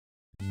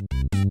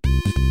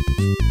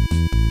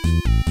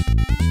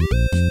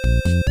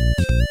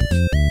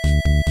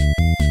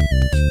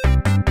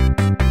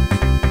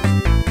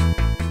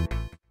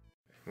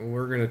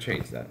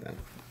change that then.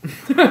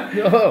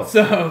 Oh.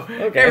 So,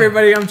 Okay. hey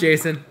everybody, I'm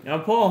Jason.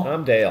 I'm Paul.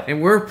 I'm Dale. And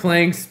we're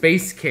playing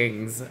Space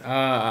Kings.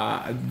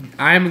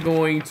 I'm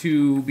going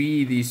to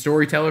be the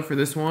storyteller for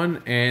this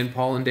one, and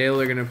Paul and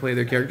Dale are going to play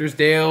their characters.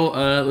 Dale,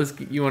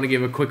 you want to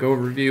give a quick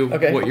overview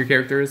of what your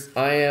character is?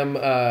 I am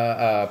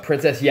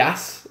Princess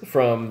Yas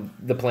from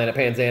the planet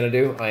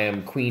Panxanadu. I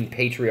am Queen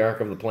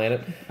Patriarch of the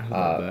planet.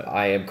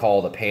 I am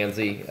called a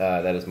pansy.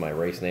 That is my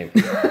race name.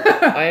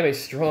 I am a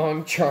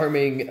strong,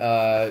 charming,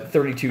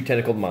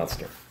 32-tentacled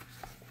monster.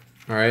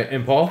 All right,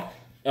 and Paul?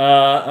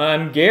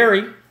 I'm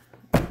Gary.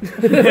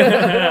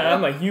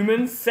 I'm a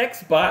human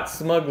sex bot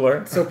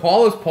smuggler. So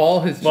Paul is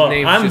Paul, his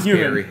name's I'm just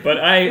human, Gary. but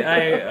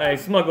I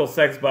smuggle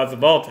sex bots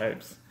of all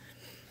types.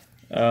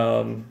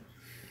 And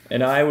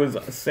I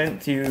was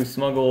sent to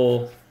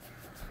smuggle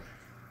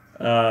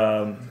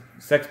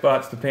sex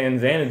bots to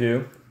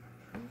Panxanadu.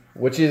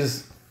 Which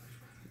is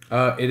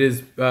It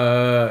is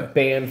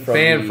banned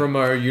from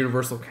our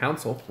Universal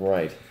Council.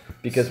 Right.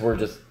 Because we're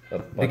just...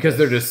 Because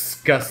they're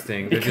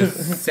disgusting. They're just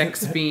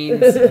sex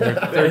fiends. They're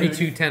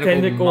 32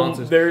 tentacled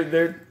monsters.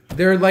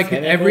 They're like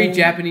tentacle. Every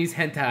Japanese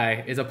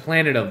hentai is a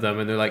planet of them,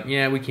 and they're like,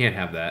 yeah, we can't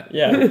have that.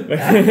 Yeah.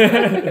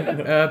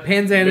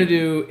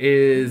 Panxanadu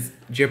is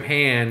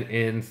Japan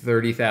in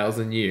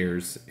 30,000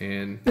 years,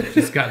 and it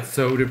just got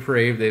so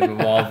depraved they've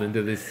evolved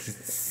into this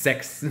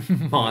sex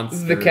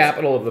monster. The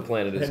capital of the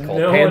planet is called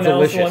No one else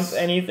Panzalicious. wants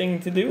anything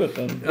to do with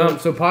them.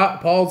 So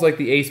Paul's like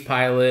the ace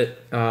pilot,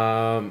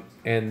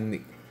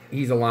 and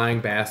he's a lying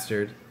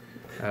bastard.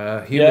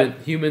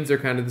 Humans are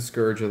kind of the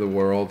scourge of the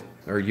world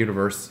or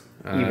universe.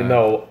 Even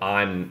though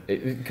I'm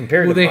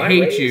compared to they my hate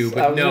race, you,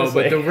 but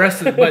the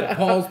rest of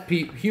Paul's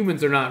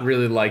humans are not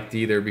really liked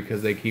either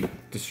because they keep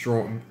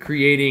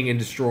creating and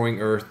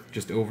destroying Earth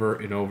just over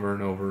and over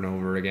and over and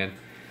over again.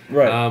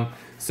 Right.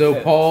 So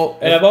Paul,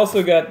 and I've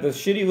also got the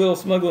shitty little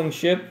smuggling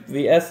ship,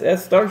 the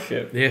SS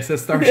Starship. The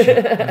SS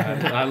Starship.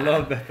 I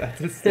love that.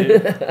 That's a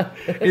statement.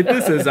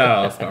 This is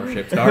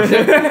Starship.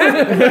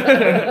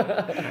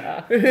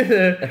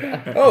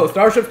 Oh,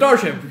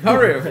 Starship.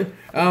 Hurry.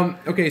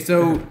 Okay,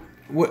 so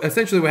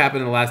essentially what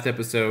happened in the last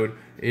episode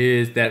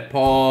is that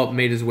Paul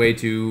made his way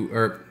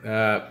to,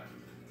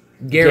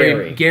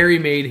 Gary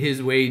made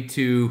his way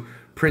to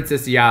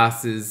Princess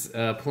Yas's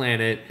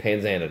planet,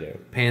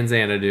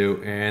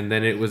 Panxanadu, and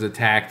then it was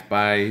attacked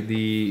by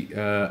the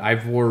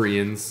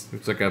Ivorians.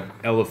 It's like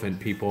elephant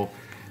people,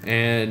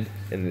 and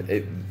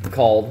it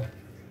called.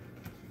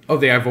 Oh,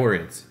 the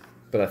Ivorians.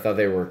 But I thought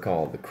they were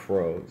called the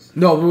Crows.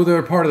 No, well,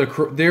 they're part of the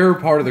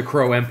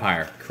Crow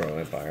Empire.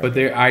 But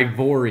they're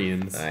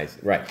Ivorians. Nice,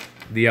 right?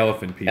 The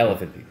elephant people.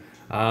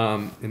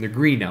 And they're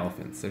green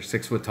elephants. They're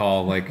 6 foot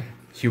tall, like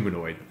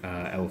humanoid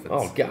elephants.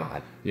 Oh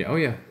God. Yeah. Oh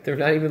yeah. They're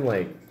not even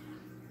like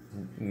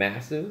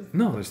massive.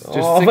 No, they're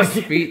just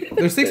 6 feet.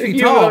 They're 6 feet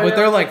tall, but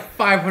they're like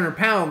 500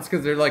 pounds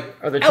because they're like.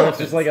 Are their trunks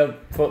just like a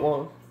foot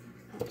long?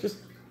 Just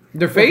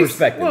their face.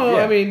 Perspective. Well,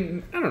 yeah. I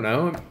mean, I don't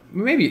know.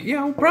 Maybe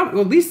probably.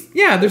 Well, at least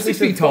they're 6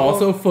 feet tall,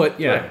 so a foot.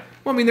 Yeah. Right.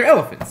 Well, I mean, they're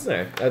elephants.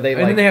 Are they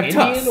And like then they have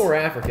Indian tufts. or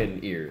African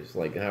ears?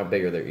 Like how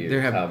big are their ears?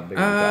 How big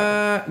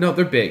are no,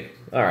 they're big.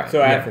 all right.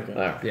 So African.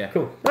 All right. Yeah.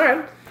 Cool. All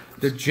right.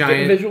 They're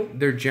giant. visual?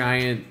 They're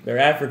giant. They're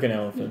African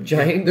elephants.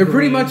 Giant. They're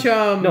pretty green- much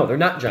No, they're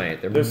not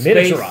giant. They're They're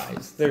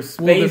miniaturized. They're space.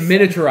 Well, they're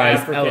miniaturized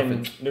African,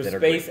 elephants. They're that are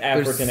space green.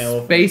 African They're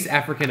elephants. space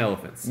African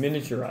elephants.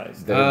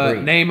 Miniaturized. That are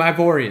green. Name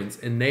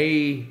Ivorians, and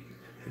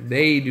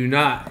they do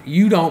not.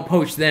 You don't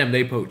poach them;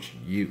 they poach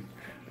you.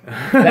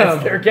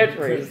 That's their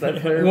catchphrase.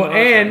 That's their Well, motto.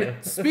 and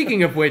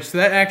speaking of which,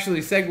 that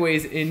actually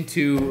segues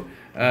into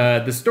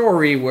the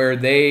story where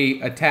they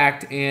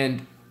attacked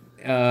and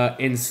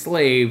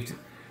enslaved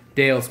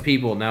Dale's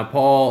people. Now,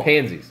 Paul,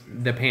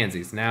 the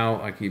pansies. Now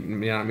I keep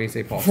not me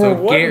say Paul. For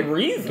what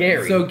reason?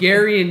 Gary. So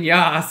Gary and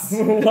Yas.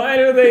 Why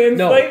are they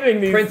enslaving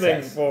these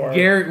Princess. things for?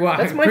 Gary. Well,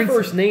 That's my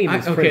first name.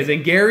 Is okay, Princess.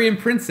 then Gary and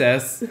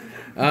Princess.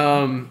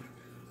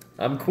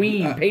 I'm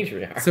Queen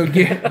Patriarch. So,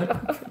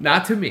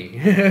 not to me.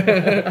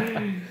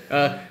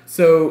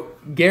 So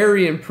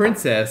Gary and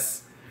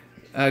Princess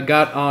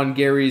got on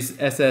Gary's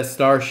SS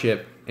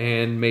Starship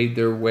and made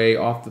their way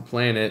off the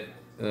planet,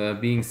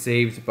 being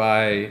saved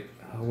by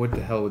what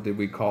the hell did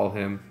we call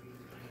him?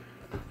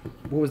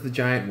 What was the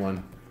giant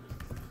one?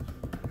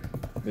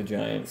 The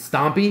giant.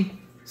 Stompy.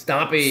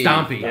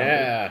 Stompy.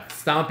 Yeah.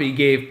 Stompy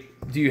gave.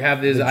 Do you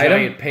have this The item?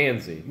 giant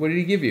pansy. What did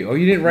he give you? Oh,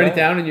 you didn't write it No.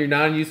 down in your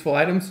non-useful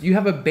items. You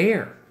have a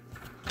bear.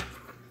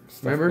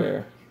 Remember?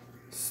 Bear.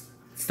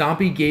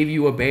 Stompy gave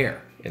you a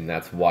bear. And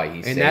that's why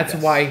he saved And that's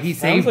us. why he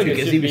saved like you. it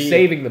Because should he was be-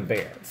 saving the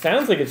bear.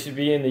 Sounds like it should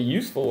be in the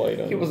useful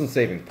item. He wasn't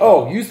saving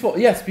Oh, useful.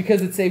 Yes,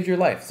 because it saved your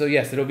life. So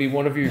yes, it'll be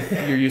one of your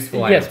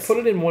useful items. Yes, put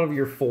it in one of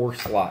your 4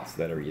 slots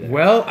that are there.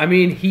 Well, I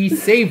mean, he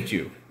saved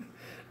you.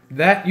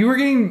 That you were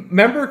getting.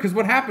 Remember, because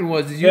what happened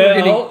was you were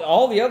getting.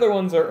 all the other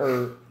ones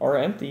are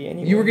empty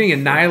anyway. You were getting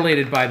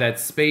annihilated by that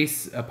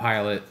space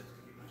pilot.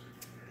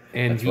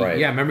 And That's right.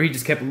 Yeah, remember he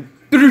just kept. And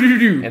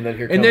then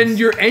here And then comes-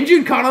 your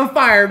engine caught on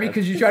fire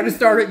because you tried to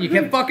start it and you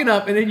kept fucking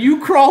up, and then you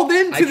crawled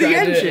into the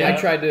engine. I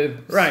tried to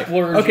Right.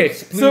 splurge. Okay.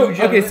 splooge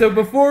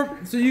on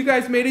it. So you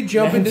guys made a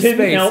jump into Didn't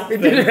space. help It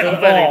things didn't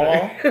at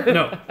help anything.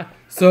 No.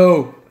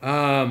 So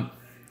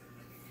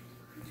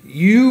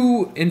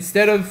you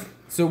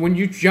so when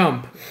you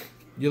jump,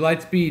 your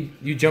light speed,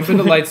 you jump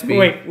into light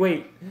speed.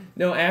 Wait.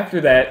 No, after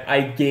that,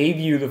 I gave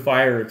you the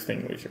fire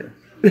extinguisher.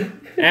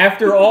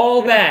 After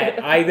all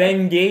that, I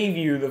then gave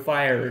you the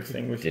fire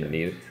extinguisher. Didn't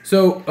need it.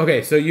 So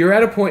you're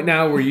at a point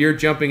now where you're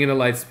jumping into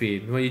light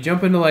speed. Well, you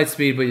jump into light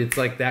speed, but it's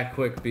like that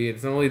quick.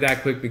 It's only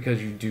that quick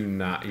because you do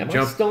not. You Am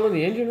jump. I still in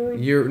the engine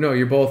room?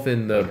 You're both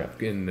in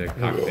the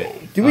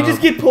cockpit. Do we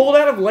just get pulled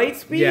out of light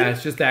speed? Yeah,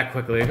 it's just that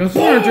quickly. It goes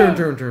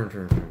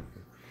turn.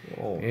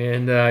 Oh.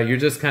 And you're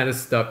just kind of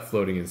stuck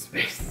floating in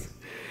space.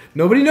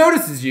 Nobody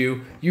notices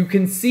you. You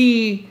can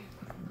see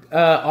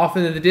off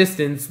in the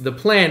distance the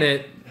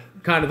planet,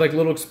 kind of like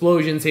little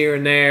explosions here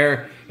and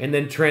there, and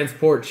then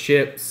transport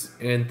ships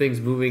and things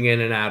moving in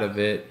and out of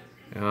it.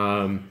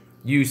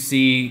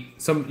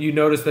 You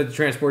notice that the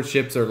transport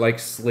ships are like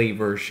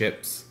slaver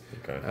ships.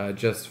 Okay.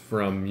 Just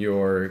from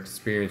your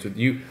experience with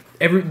you.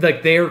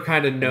 They're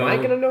kind of known. Am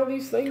I gonna know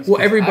these things? Well,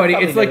 'Cause everybody,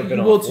 I've it's like, probably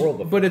never been off-world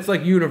before. but it's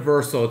like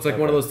universal. It's like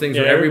one of those things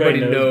Yeah, where everybody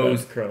everybody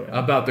knows knows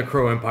about the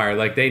Crow Empire.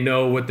 Like they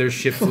know what their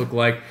ships look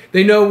like.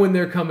 They know when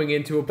they're coming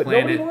into a But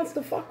nobody planet. wants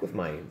to fuck with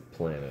my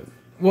planet.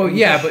 Well, Are you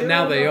yeah, but sure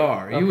now about they that?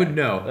 are. You Okay. would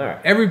know. All right.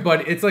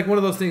 Everybody. It's like one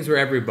of those things where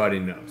everybody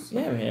knows.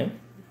 Yeah, man.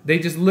 They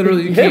just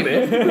literally Yeah,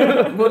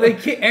 can't. Well, they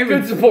can't.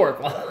 Good support.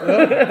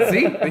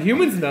 See, the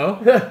humans know,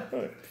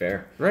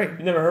 Fair. right?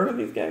 You never heard of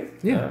these guys?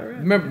 Yeah. All right.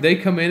 Remember, they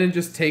come in and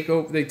just take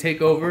over. They take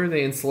over.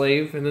 They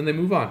enslave, and then they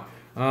move on.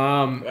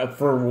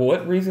 For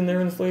what reason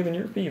they're enslaving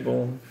your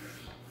people?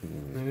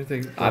 I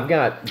think I've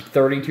got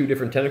 32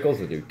 different tentacles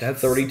that do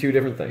That's- 32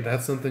 different things.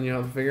 that's something you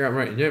have to figure out.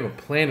 Right? You have a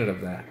planet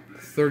of that.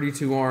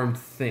 32 armed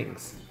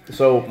things.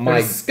 So They're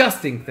my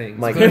disgusting things.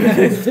 my but-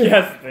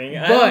 Disgusting.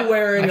 But- I'm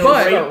wearing I a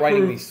should start writing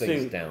rape-proof these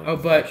things suit. down. Oh,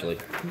 but actually,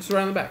 just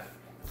around the back.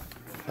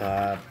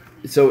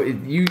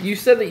 you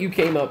said that you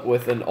came up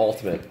with an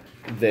ultimate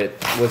that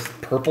was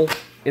purple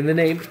in the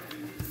name.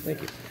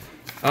 Thank you.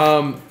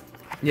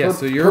 Yeah.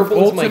 So your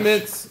purple is my-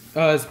 ultimate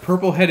is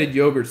purple-headed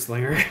yogurt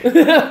slinger.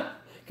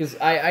 Because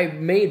I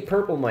made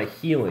purple my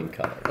healing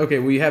color. Okay,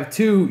 well you have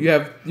two.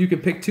 You can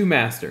pick two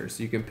masters.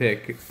 You can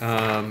pick.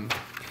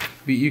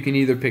 You can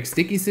either pick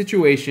sticky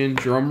situation,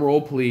 drum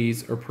roll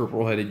please, or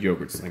purple-headed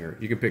yogurt slinger.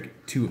 You can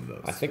pick two of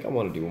those. I think I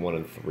want to do 1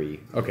 and 3.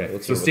 Okay,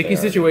 Let's so see what sticky they are.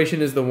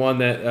 situation is the one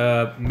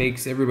that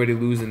makes everybody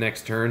lose the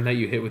next turn that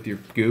you hit with your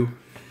goo,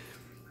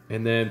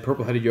 and then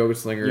purple-headed yogurt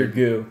slinger. Your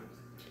goo.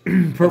 That's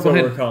what we're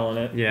Purple-headed. calling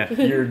it. Yeah.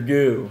 Your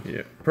goo.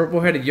 Yeah.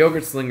 Purple-headed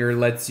yogurt slinger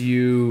lets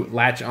you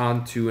latch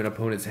onto an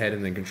opponent's head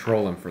and then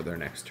control them for their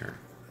next turn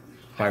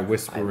by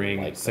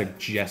whispering like that.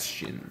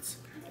 suggestions.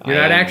 You're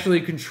I not am-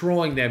 actually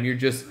controlling them. You're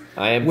just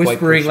I am quite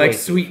whispering like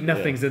persuasive, sweet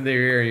nothings in their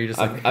ear, and you're just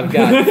like, I've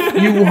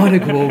got you want to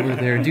go over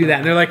there and do that,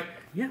 and they're like,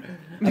 yeah.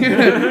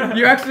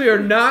 You actually are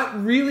not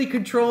really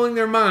controlling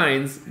their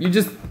minds. You're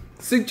just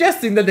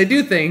suggesting that they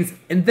do things,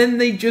 and then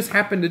they just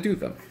happen to do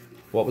them.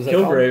 what was that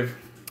called? Kilgrave.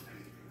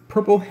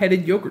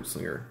 Purple-headed yogurt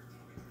slinger.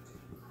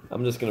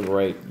 I'm just gonna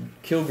write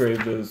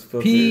Kilgrave does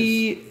filters.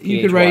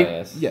 You could write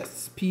PHYS.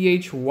 yes,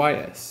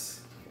 PHYS.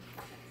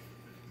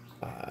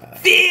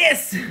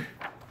 This.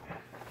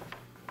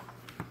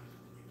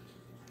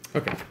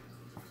 Okay.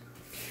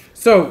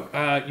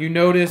 So you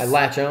notice I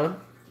latch on,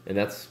 and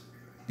that's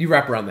you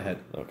wrap around the head.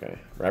 okay.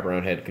 Wrap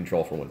around head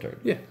control for 1 turn.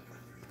 Yeah.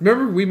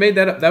 Remember we made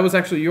that up. That was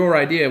actually your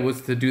idea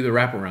was to do the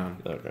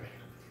wraparound. Okay.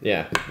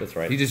 Yeah, that's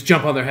right. You just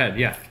jump on their head,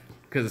 yeah,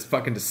 because it's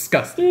fucking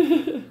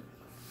disgusting.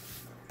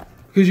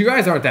 Because you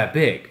guys aren't that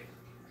big.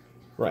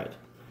 Right.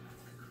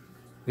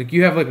 Like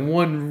you have like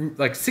one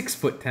 6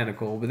 foot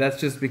tentacle, but that's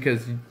just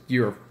because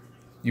you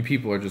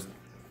people are just.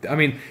 I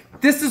mean,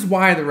 this is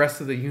why the rest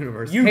of the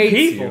universe You hates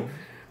people. you.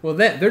 Well,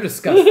 they're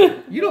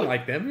disgusting. You don't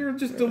like them. You're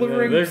just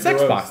delivering They're sex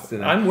gross. boxes to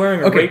them. I'm wearing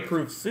a Okay.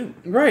 rape-proof suit.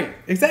 Right,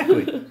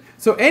 exactly.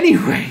 So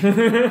anyway,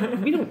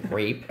 We don't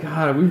rape.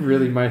 God, we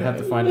really might have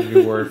to find a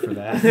new word for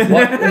that.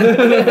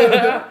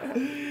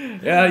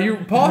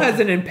 Paul has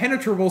an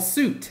impenetrable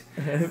suit.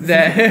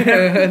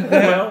 That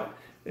Well,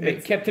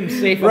 It kept him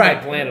safe on Right.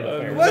 my planet.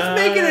 Apparently. let's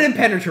make it an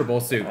impenetrable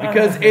suit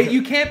because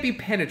you can't be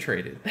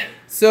penetrated.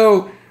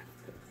 So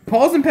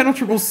Paul's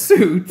impenetrable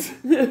suit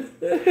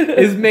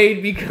is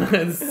made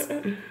because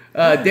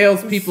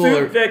Dale's people suit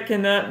are that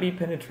cannot be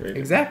penetrated.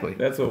 exactly.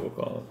 That's what we'll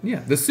call it.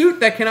 Yeah, the suit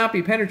that cannot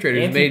be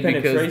penetrated is made because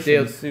Anti-penetration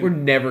Dale's. suit. We're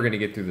never gonna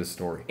get through this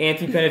story.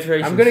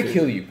 Anti-penetration. I'm gonna suit.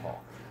 kill you,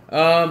 Paul.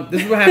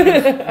 This is what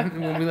happens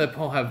when we let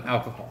Paul have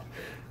alcohol.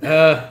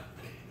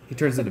 He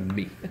turns into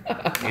me,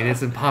 and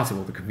it's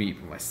impossible to compete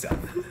with myself.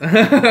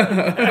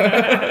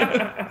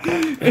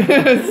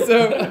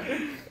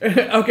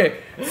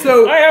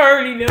 So I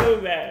already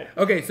know that.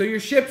 okay, so your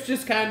ship's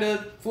just kind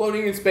of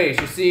floating in space.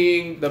 You're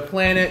seeing the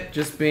planet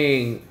just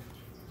being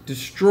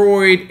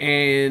destroyed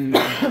and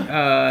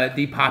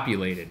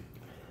depopulated.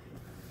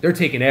 They're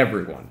taking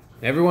everyone.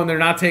 Everyone they're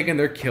not taking,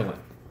 they're killing.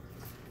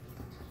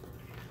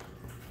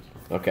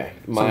 Okay.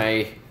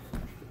 My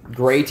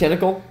gray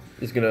tentacle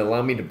is going to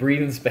allow me to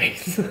breathe in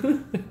space.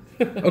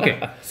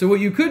 Okay, so what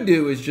you could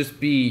do is just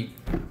be.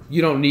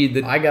 You don't need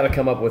the. I got to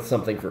come up with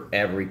something for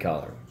every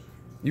color.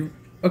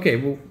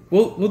 Okay,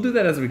 we'll do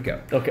that as we go.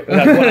 Okay.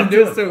 That's what I'm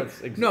doing. So,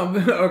 no,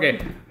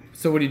 okay.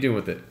 So what are you doing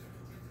with it?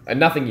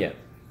 Nothing yet.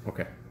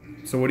 Okay.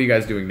 So what are you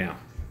guys doing now?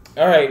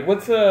 All right.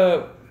 What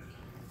are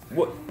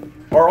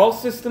all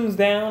systems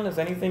down? Is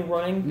anything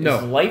running? No.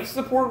 Is life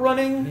support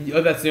running?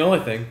 Oh, that's the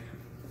only thing.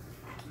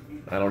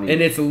 I don't need.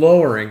 And it's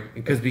lowering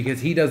because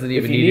he doesn't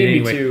even you need it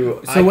need me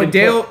anyway.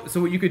 to,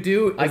 So what you could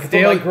do I is can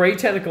Dale. put my gray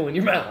tentacle in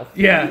your mouth.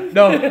 Yeah,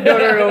 no.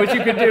 What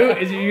you could do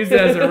is you use it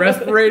as a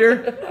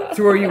respirator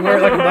to where you wear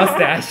it like a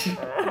mustache.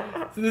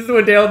 So this is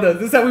what Dale does.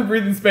 This is how we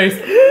breathe in space.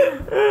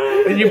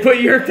 And you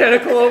put your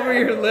tentacle over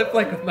your lip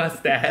like a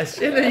mustache,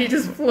 and then you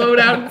just float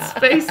out in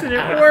space, and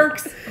it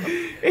works.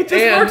 It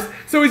just works.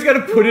 So he's got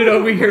to put it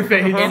over your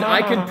face. And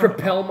I can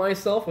propel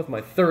myself with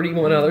my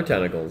 31 other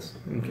tentacles.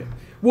 Okay.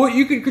 Well,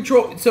 you can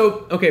control.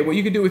 So, okay, what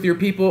you can do with your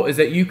people is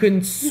that you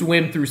can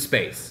swim through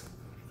space.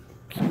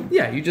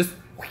 Yeah, you're just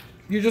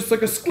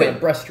like a squid.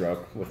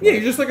 Breaststroke. With Yeah,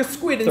 you're just like a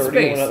squid in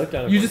 31 other space.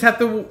 tentacles. You just have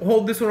to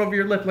hold this one over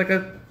your lip like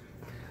a.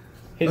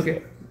 His-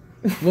 Okay.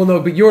 Well, no,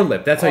 but your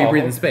lip. That's how you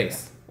breathe in okay.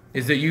 space.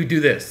 Is that you do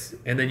this,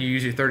 and then you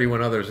use your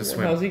 31 others to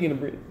swim. How's he going to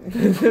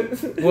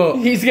breathe? Well,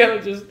 He's going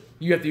to just...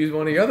 you have to use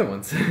one of your other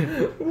ones.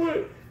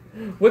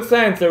 What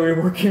science are we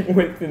working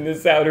with in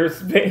this outer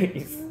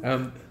space?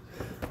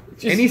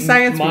 Any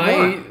science we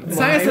want.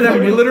 Science that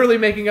I'm literally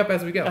making up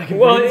as we go.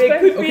 Well, breathe in it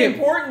could be Okay.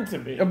 important to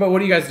me. But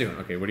what are you guys doing?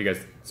 Okay, what are you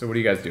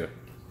guys doing?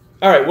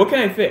 All right, what can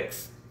I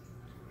fix?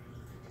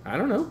 I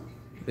don't know.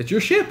 It's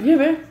your ship. Yeah,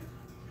 man.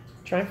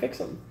 Try and fix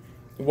him.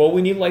 Well,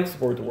 we need life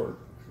support to work,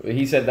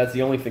 He said that's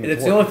the only thing that's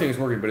It's the only thing that's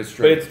working, but it's but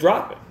straight. it's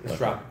dropping. It's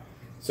dropping.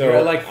 So You're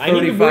at like I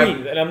need to 35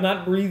 breathe, and I'm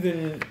not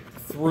breathing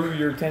through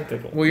your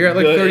tentacle. Well, you're at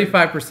like Good.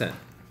 35%.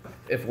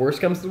 If worse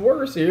comes to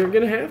worse, you're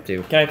going to have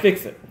to. Can I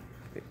fix it?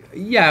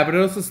 Yeah, but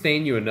it'll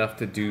sustain you enough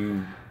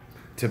to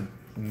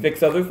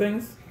Fix other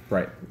things?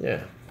 right.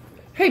 Yeah.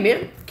 Hey,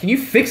 man, can you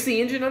fix the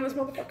engine on this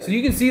motherfucker? So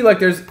you can see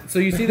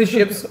you see the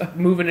ships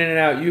moving in and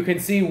out. You can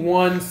see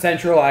one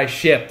centralized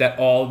ship that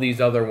all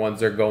these other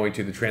ones are going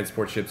to. The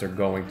transport ships are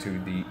going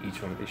to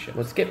each one of these ships.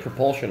 Let's get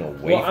propulsion away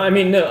Well, I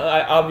mean, no.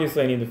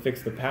 Obviously, I need to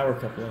fix the power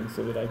coupling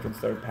so that I can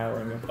start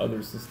powering up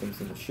other systems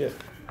in the ship.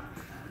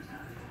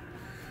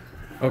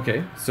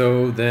 Okay,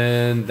 so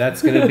then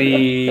that's gonna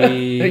be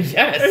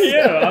Yes.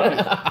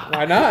 Yeah.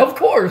 why not? Of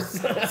course.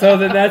 So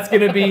then that's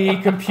gonna be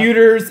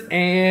computers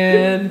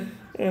and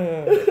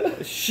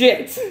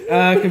Shit.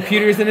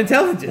 computers and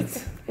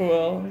intelligence.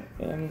 Well,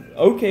 I'm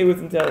okay with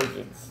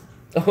intelligence.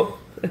 Oh.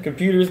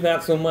 Computers,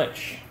 not so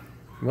much.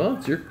 Well,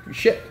 it's your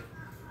ship.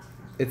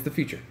 It's the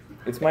future.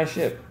 It's my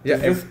ship.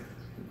 Yeah,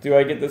 Do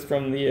I get this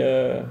from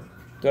the?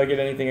 Do I get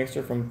anything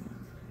extra from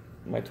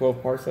my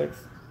 12 parsecs?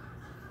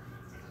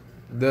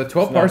 The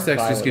 12 It's not parsecs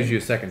just piloting. gives you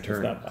a second It's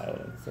turn. not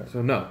piloting. So.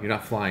 So no, you're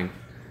not flying.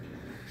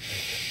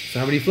 So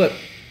how many flip?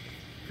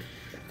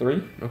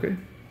 3. Okay,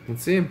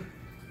 let's see him.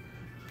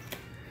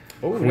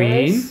 Oh,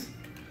 Queen. nice.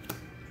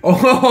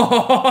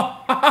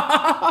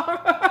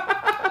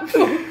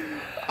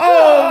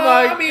 Oh,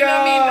 my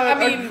god!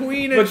 I mean, a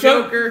queen, a But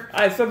joker.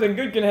 something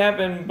good can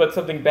happen, but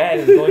something bad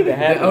is going to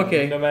happen.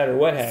 Okay. No matter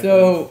what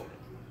happens.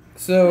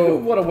 So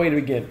What a way to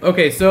begin.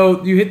 okay,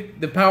 so you hit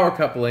the power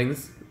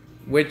couplings,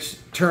 which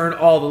turn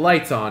all the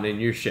lights on in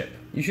your ship.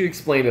 You should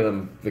explain to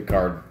them the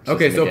card.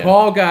 Okay, system so again.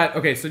 Paul got.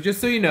 Okay, so just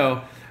so you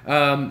know,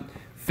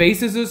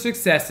 faces are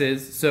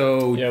successes.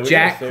 So Yeah, we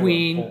Jack, gotta say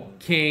Queen, what Paul-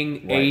 King,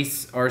 Right.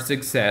 Ace are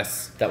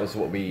success. That was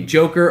what we.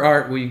 Joker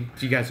are.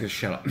 You guys can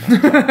shut up,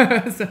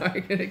 so I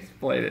can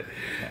explain it.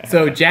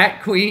 So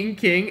Jack, Queen,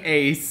 King,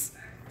 Ace,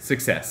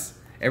 success.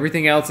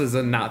 Everything else is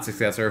a not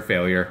success or a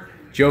failure.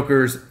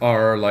 Jokers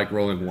are like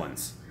rolling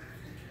ones.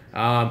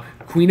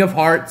 Queen of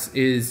Hearts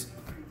is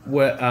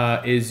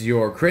what is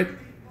your crit,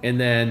 and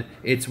then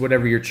it's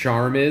whatever your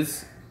charm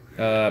is.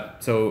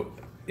 So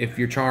if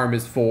your charm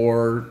is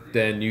 4,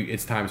 then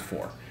it's times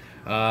 4.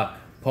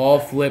 Paul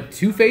flipped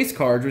 2 face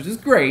cards, which is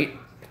great.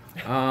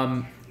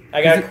 I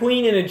got a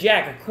queen and a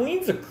jack. A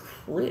queen's a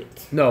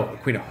crit. No,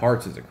 Queen of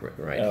Hearts is a crit.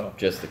 Right. Oh.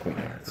 Just the Queen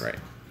of Hearts. Right.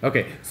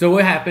 Okay, so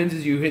what happens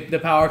is you hit the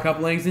power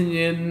couplings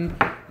and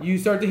you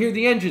start to hear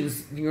the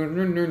engines,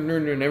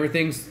 and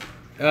everything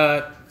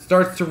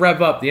starts to rev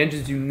up. The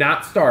engines do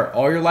not start.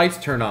 All your lights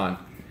turn on.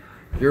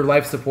 Your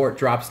life support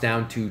drops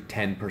down to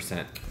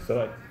 10%.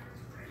 So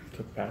I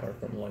took power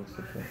from life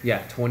support.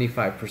 Yeah,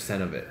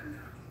 25% of it.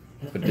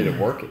 But did it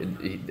work?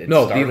 It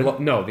No,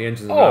 started? the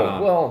engines are Oh, not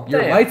on. well,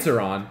 your damn. lights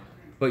are on,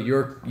 but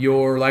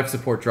your life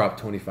support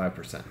dropped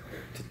 25%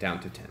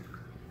 down to 10.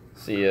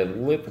 So you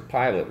lit the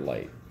pilot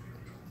light.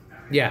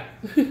 Yeah.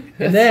 And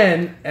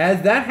then,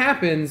 as that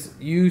happens,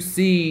 you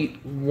see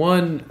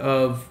one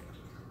of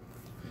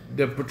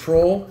the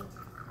patrol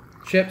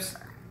ships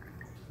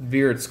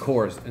veer its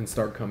course and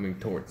start coming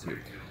towards you.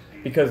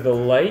 Because the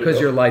light. Because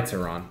your lights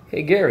are on.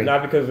 Hey, Gary.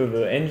 Not because of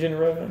the engine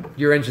revving.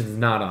 Your engine's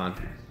not on.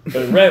 But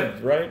it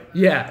revved, right?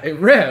 Yeah, it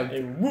revved.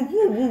 It woo,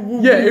 woo, woo,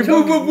 woo, Yeah, it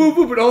woo, whoop, whoop, whoop,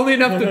 whoop, but only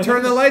enough to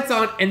turn the lights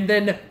on and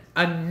then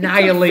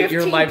annihilate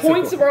your life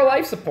points support. of our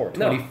life support.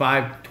 No.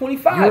 25.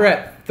 25. You're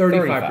at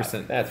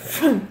 35%.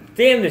 That's right.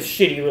 Damn this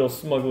shitty little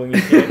smuggling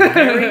you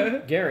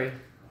did. Gary,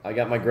 I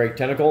got my great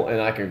tentacle, and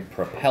I can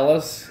propel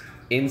us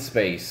in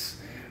space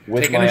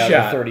with Taking my a other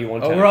shot. 31 Oh,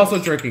 tentacles. we're also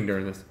drinking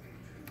during this.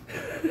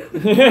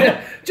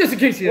 Just in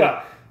case you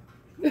Well,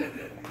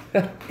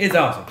 It's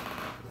awesome.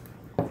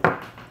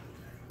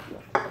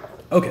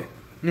 Okay.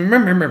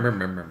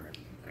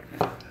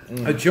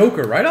 A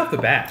Joker right off the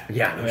bat.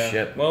 Yeah, no yeah.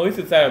 shit. Well, at least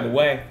it's out of the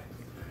way.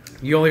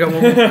 You only got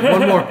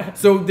one more.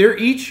 So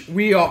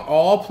we are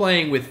all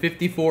playing with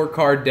 54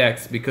 card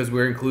decks because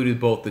we're included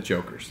both the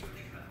Jokers.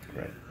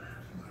 Right.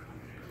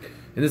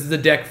 And this is a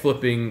deck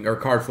flipping or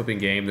card flipping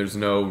game. There's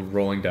no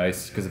rolling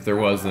dice because if there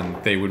was, then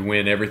they would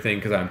win everything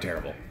because I'm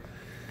terrible.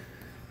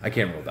 I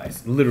can't roll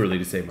dice, literally,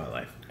 to save my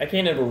life. I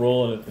can't ever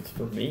roll it if it's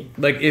for me.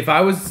 Like, if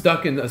I was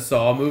stuck in a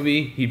Saw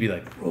movie, he'd be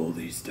like, roll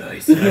these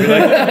dice. And I'd be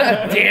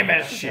like, damn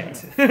it,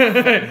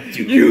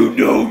 shit. You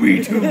know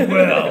me too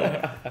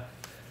well.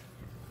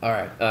 All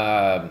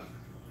right.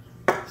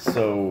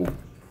 So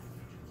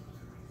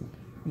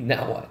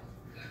now what?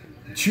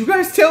 Did you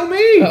guys tell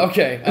me?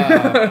 Okay.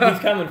 He's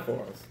coming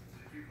for us.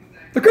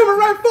 They're coming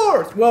right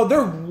for us. Well,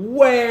 they're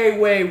way,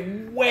 way,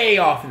 way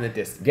off in the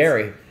distance.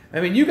 Gary. I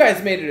mean, you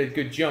guys made it a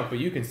good jump, but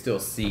you can still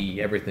see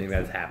everything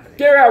that's happening.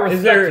 Gary, I Is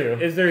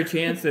respect you. there a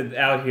chance that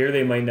out here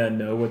they might not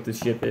know what the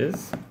ship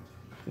is?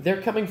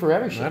 They're coming for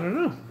every I ship. don't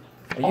know.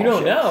 You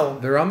don't know.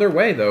 They're on their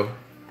way, though.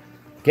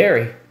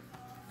 Gary.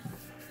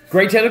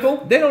 Great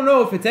tentacle? They don't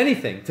know if it's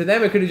anything. To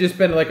them, it could have just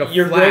been like a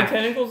Your flash.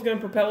 great tentacle's gonna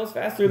propel us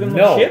faster than the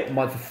No. ship?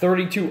 The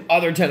 32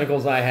 other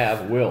tentacles I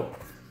have will.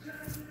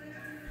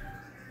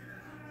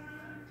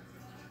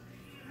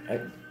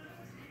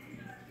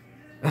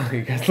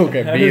 You guys look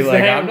at How me does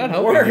like that I'm not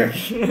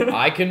helping you. work?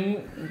 I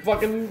can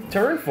fucking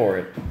turn for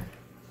it.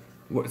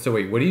 So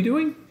wait, what are you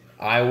doing?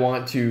 I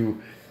want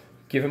to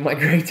give him my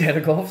great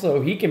tentacle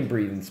so he can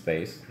breathe in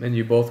space. And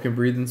you both can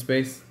breathe in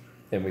space?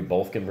 And we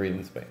both can breathe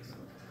in space.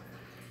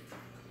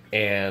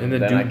 And, And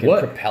then then do I can what?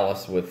 propel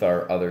us with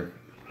our other.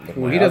 with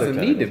Well, my he other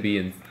doesn't need to tentacles be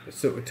in.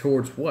 So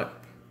towards what?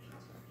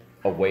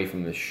 away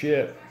from the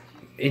ship.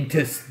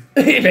 Into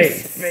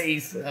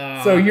space.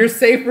 So you're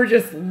safer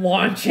just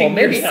launching Well,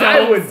 maybe yourself.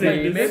 I would be.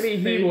 into Maybe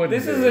he space. would.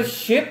 This is a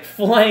ship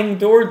flying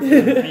towards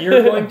us.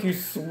 You're going to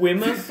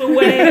swim us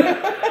away?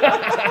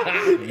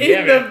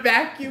 in the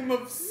vacuum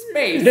of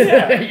space.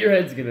 Your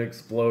head's gonna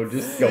explode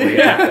just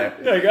going out there.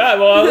 Like, oh,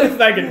 well, at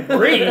least I can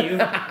breathe.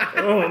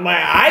 Oh,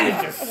 my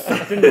eyes just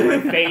sucked into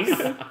my face.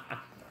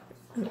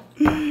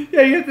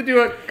 Yeah, you have to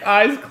do it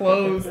eyes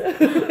closed. That's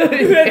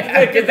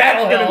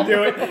that'll gonna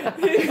do it.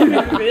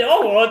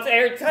 Oh, well, it's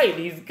airtight.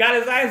 He's got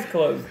his eyes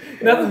closed.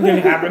 Nothing's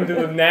gonna happen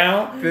to him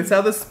now. That's how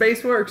the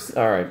space works.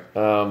 All right.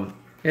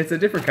 It's a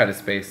different kind of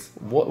space.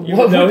 What You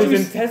know would his you?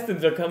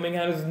 intestines are coming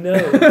out his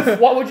nose.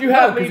 What would you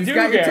have me He's do,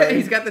 got, Gary?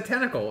 he's got the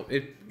tentacle.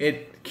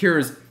 It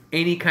cures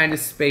any kind of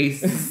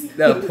space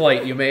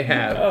plight you may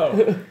have.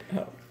 Oh.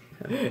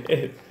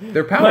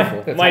 They're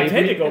powerful. My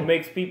tentacle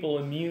makes people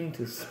immune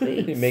to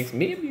space. It makes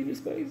me immune to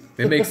space.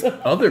 It makes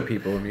other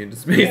people immune to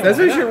space. That's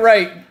what you should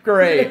write.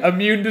 Gray,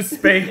 immune to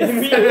space.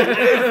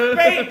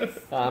 space.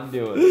 I'm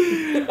doing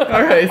it.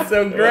 All right,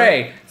 so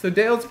Gray. So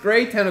Dale's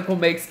gray tentacle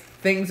makes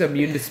things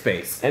immune to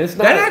space, And it's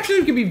not- that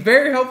actually can be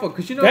very helpful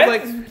because you know, That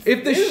like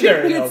if the is ship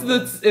very gets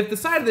helpful. if the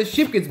side of the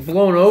ship gets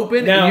blown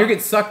open Now- and you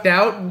get sucked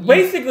out,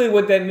 Basically,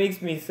 what that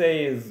makes me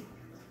say is,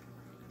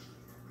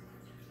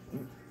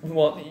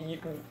 well,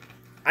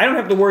 I don't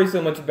have to worry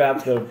so much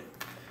about the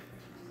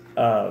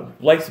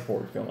life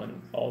support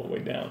going all the way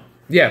down.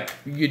 yeah,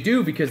 you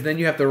do because then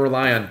you have to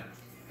rely on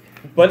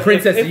But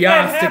Princess if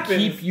Yas that to happens,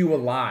 keep you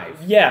alive.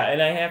 Yeah,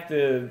 and I have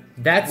to.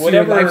 That's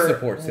whatever, your life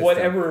support system.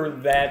 Whatever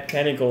that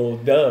tentacle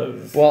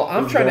does. Well,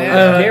 I'm is trying to going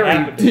ask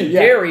happen. Gary.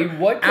 Gary,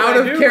 what can Out I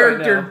of do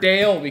character, right now?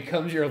 Dale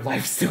becomes your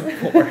life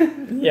support.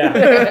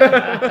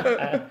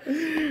 Yeah.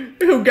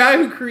 The guy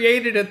who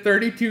created a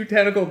 32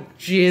 tentacle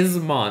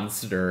jizz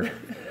monster.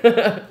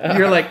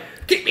 You're like,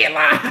 keep me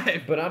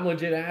alive. But I'm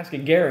legit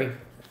asking Gary,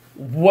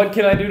 what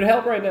can I do to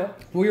help right now?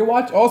 Well, you're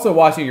also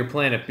watching your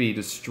planet be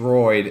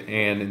destroyed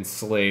and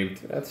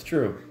enslaved. That's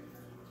true.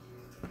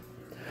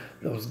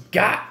 Those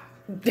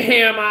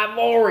goddamn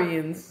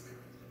Ivorians.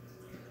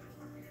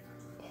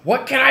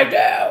 What can I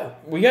do?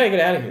 We gotta get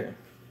out of here.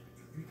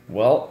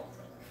 Well,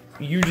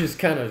 you just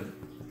kind of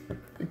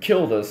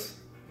killed us.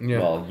 Yeah.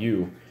 Well,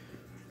 you.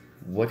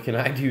 What can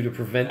I do to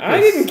prevent this?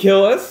 I didn't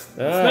kill us. It's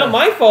Ah. not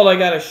my fault I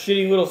got a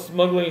shitty little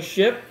smuggling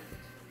ship.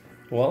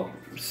 Well,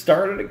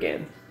 start it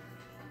again.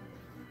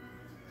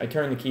 I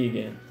turned the key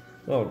again.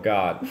 Oh,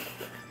 God.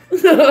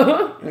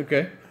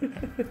 Okay.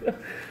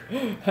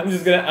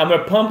 I'm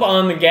gonna pump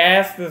on the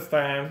gas this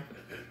time.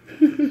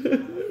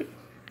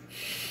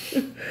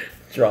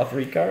 Draw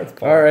 3 cards,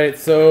 Paul. All right,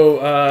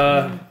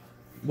 so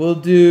we'll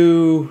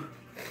do.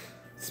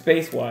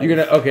 Space wise. You're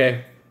gonna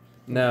okay.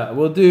 No,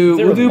 we'll Is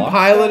there do a luck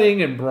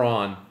piloting and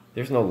brawn.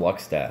 There's no luck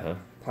stat, huh?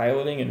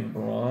 Piloting and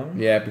brawn.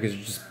 Yeah, because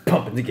you're just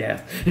pumping the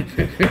gas.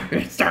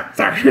 start.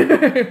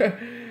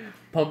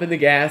 Pumping the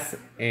gas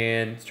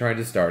and trying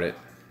to start it.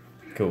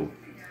 Cool.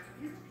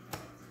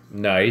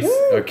 Nice.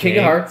 Woo, Okay. King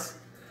of Hearts.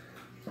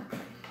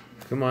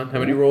 Come on, how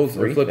many rolls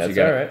or 3. flips That's you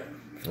got? all right.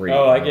 3.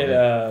 Oh, I get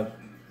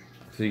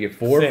So you get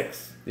 4?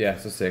 6. Yeah,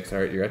 so 6. All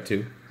right, you're at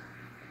 2.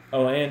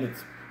 Oh, and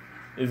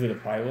is it a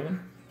piloting?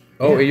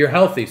 Oh, Yeah. you're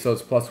healthy, so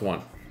it's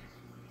 +1.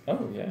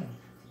 Oh, yeah.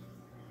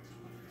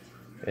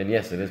 And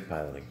yes, it is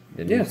piloting.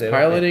 Didn't Yeah, you it's say that?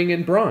 piloting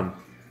and brawn.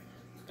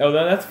 Oh,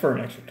 that's for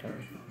an extra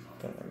turn.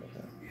 Don't worry about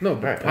that. No,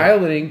 but Right,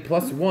 piloting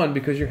 +1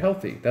 because you're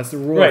healthy. That's the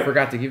rule I Right.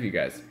 forgot to give you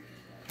guys.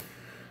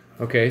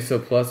 Okay, so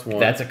 +1.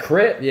 That's a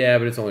crit. Yeah,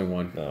 but it's only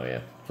 1. Oh yeah.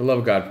 For the love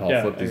of God, Paul,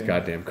 Yeah, flip these I mean-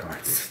 goddamn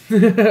cards. How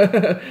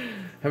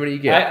many you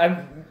get? I've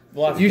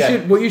lost You track.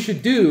 should. What you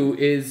should do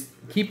is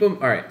keep them.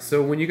 All right.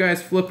 So when you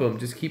guys flip them,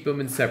 just keep them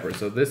in separate.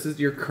 So this is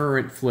your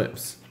current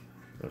flips.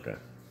 Okay.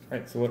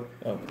 Right, so what?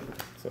 Oh,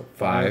 so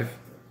 5,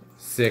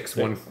 6,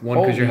 1 6.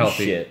 because you're Holy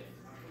healthy. Shit.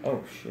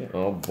 Oh, shit.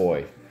 Oh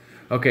boy.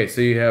 Okay,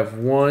 so you have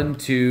 1,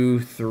 2,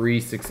 3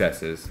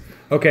 successes.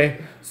 Okay,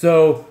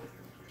 so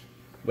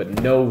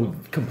But no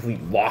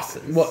complete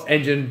losses. well,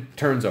 engine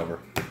turns over.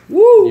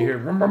 Woo! You hear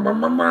wee. You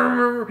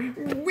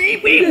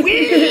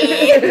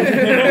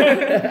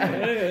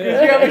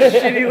have a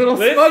shitty little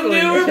Listen to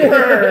her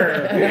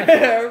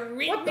purr.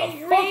 What the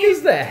fuck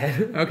is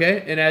that?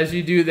 Okay, and as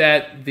you do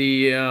that,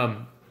 there's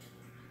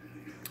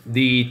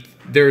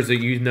a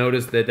you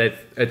notice that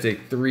it's a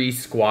 3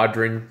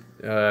 squadron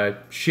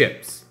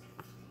ships,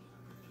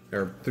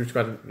 or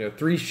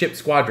 3 ship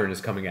squadron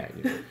is coming at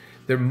you.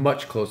 They're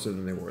much closer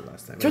than they were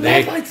last time. Turn the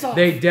headlights off.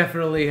 They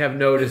definitely have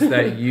noticed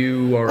that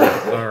you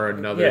are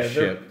another Yeah,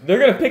 ship. they're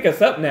gonna pick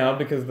us up now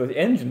because the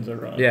engines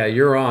are on. Yeah,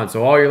 you're on.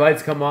 So all your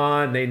lights come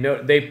on.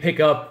 They pick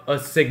up a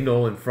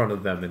signal in front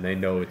of them, and they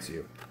know it's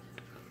you.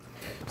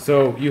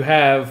 So you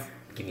have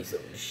Give me some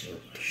shit.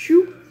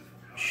 shoot.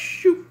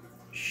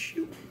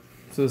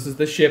 So this is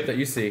the ship that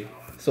you see.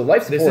 So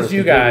life This support is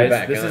you completely guys.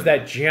 back This on. is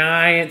that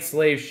giant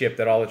slave ship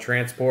that all the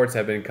transports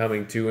have been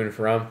coming to and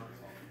from.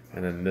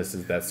 And then this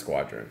is that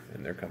squadron,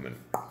 and they're coming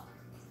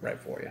right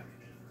for you.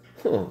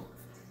 Huh.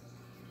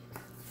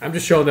 I'm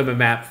just showing them a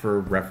map for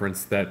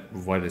reference that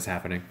what is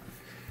happening.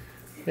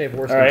 Hey, if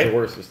worst All comes right. to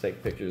worst, just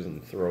take pictures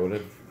and throw it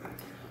in.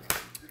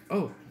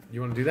 Oh, you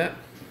want to do that?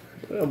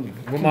 Well,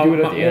 Well, do it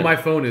at the end. my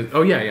phone is.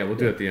 Oh yeah, we'll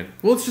do it at the end.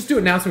 Well, let's just do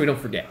it now so we don't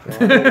forget.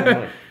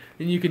 Right.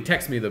 And you can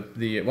text me the.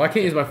 Well, I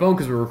can't use my phone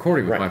because we're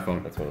recording with my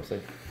phone. That's what I'm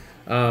saying.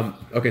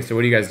 Okay, so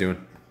what are you guys doing?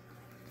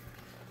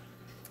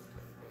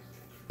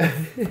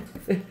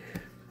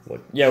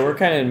 Yeah, we're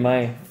kind of in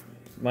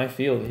my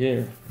field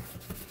here.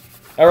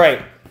 All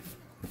right,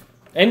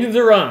 engines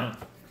are on.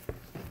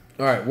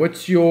 All right,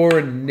 what's your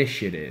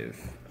initiative?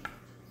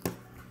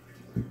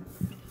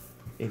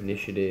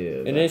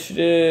 Initiative.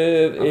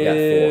 Initiative I've got 4.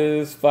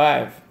 is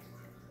 5.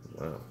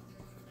 Wow.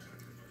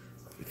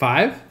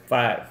 5?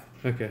 5.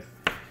 Okay.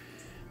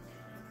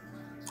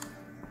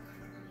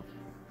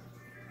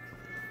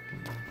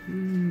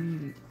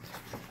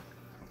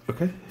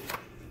 Okay.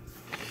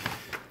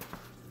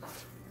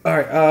 All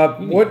right.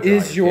 You need What to draw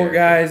is your your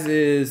character. guys'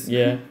 is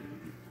Yeah.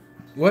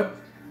 what?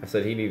 I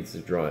said he needs to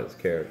draw his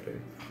character.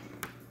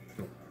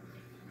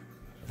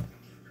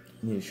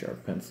 You need a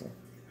sharp pencil.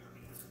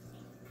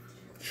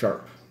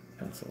 Sharp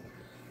pencil.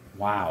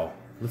 Wow.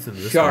 Listen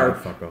to this Sharp.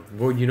 motherfucker.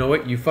 Well, you know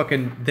what? You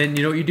fucking then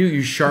you know what you do?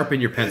 You sharpen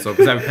your pencil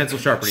because I have a pencil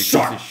sharpener. Piece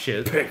of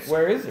shit.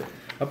 Where is it?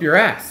 Up your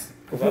ass.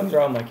 Because I'll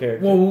draw my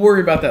character. Well, we'll worry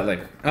about that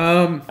later.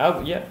 Yeah. I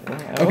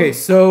Okay, wasn't-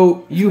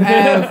 so you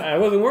have. I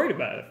wasn't worried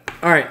about it.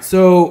 All right,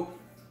 so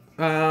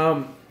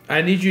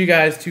I need you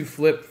guys to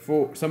flip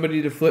for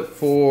somebody to flip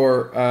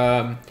for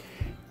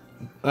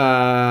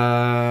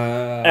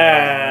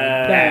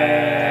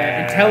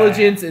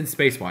intelligence and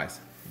space-wise.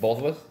 Both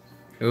of us?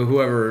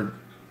 Whoever,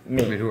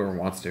 Me. I mean, whoever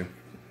wants to.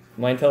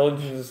 My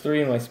intelligence is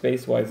 3 and my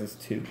space wise is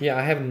 2. Yeah,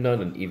 I have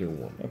none in either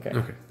one. Okay.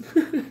 Okay.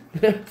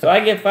 So I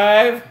get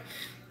 5.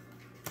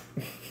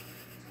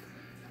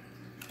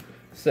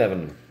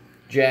 7.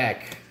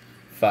 Jack.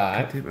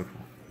 5.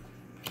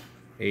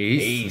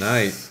 Ace. Ace.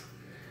 Nice.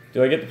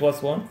 Do I get the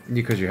 +1?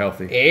 Because you're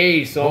healthy.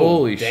 Ace. Oh,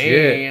 Holy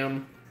shit.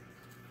 damn.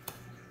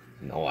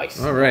 Nice.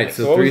 All right, Nice.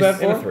 so What was 3.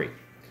 that And a for? 3.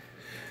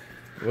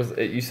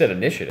 You said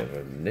initiative.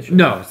 Initiative.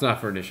 No, it's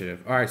not for initiative.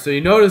 All right, so you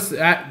notice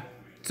that.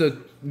 So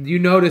you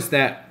notice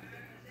that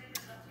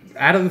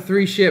out of the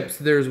 3 ships,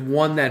 there's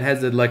one that has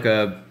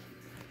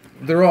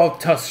they're all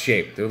tusk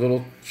shaped. They're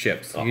little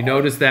ships. You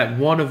notice that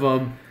one of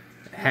them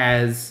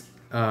has.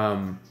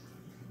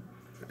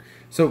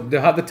 So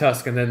they'll have the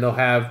tusk, and then they'll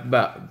have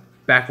about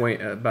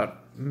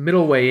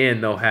middle way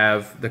in, they'll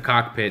have the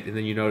cockpit, and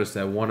then you notice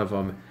that one of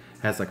them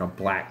has like a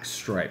black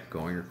stripe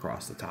going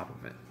across the top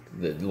of it.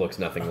 That looks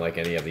nothing like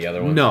any of the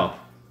other ones. No.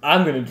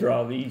 I'm going to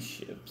draw these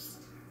ships.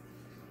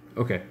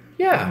 Okay.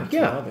 Yeah,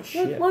 Draw the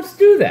ship. Let's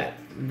do that.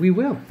 We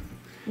will.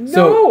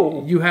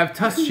 So you have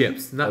tusk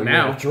ships, not You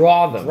now. gotta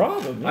draw them. Draw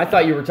them. I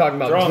thought you were talking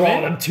about Draw 'em drawing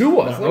in. them to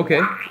us. No.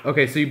 Like,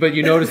 Okay. So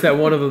you notice that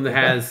one of them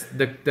has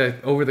the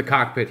over the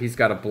cockpit. He's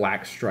got a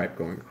black stripe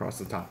going across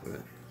the top of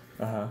it.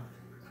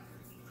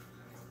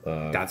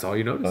 That's all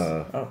you notice.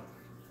 Oh,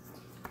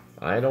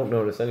 I don't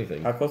notice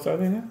anything. how close are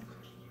they now?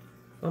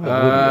 I'm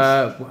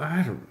oblivious.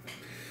 I don't.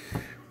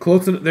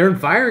 Close. They're in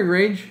firing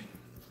range.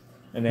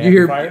 And they You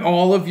hear fire?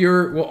 all of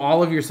your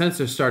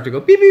sensors start to go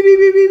beep beep beep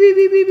beep beep beep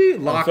beep beep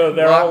beep. Lock. So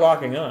they're lock. all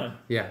locking on.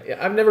 Yeah.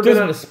 Yeah, I've never been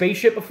on a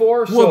spaceship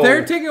before, so... Well,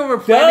 they're taking over a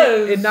planet,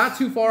 Does- and not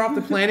too far off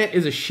the planet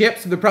is a ship,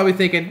 so they're probably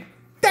thinking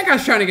that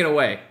guy's trying to get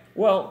away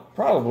Well,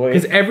 probably.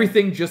 because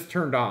everything just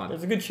turned on.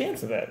 There's a good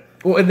chance of that.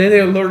 Well, and then they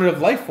alerted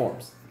of life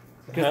forms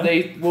because Huh?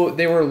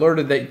 they were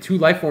alerted that 2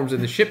 life forms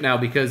in the ship now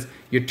because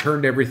you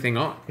turned everything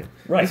on.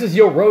 Right. This is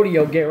your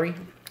rodeo, Gary.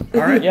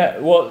 All right. Yeah.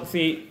 Well,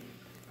 see.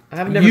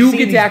 I've never You seen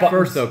get to these act buttons.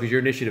 first though because your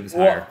initiative is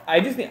Well, higher.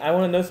 I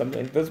want to know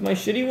something. Does my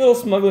shitty little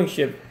smuggling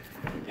ship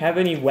have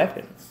any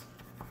weapons?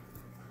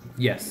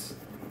 Yes.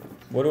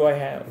 What do I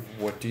have?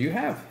 What do you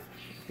have?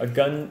 A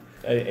gun,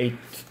 a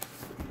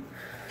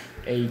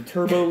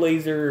turbo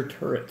laser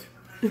turret.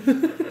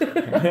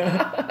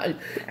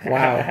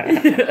 Wow.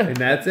 And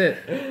that's it.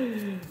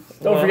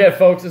 Don't Well, forget,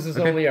 folks, this is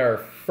only our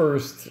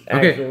first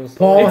actual...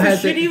 Paul It's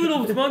has a it- shitty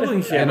little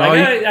smuggling ship. And all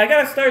I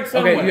gotta start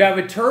somewhere. Okay, you have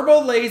a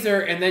turbo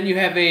laser, and then you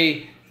have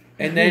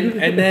and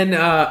then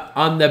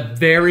on the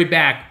very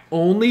back,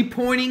 only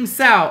pointing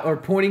south or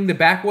pointing the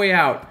back way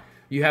out,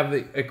 you have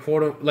a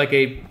quarter,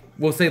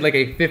 we'll say like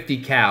a 50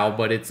 cal,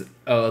 but it's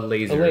a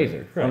laser. A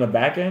laser. on the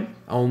back end,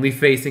 Only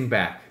facing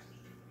back.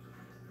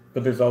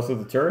 but there's also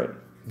the turret.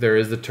 There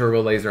is the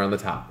turbo laser on the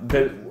top.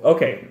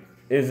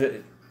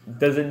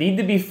 Does it need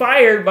to be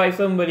fired by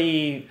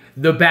somebody?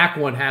 The back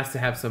one has to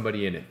have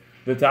somebody in it.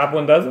 The top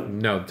one doesn't.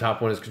 No, the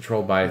top one is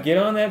controlled by Get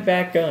on that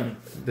back gun.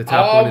 the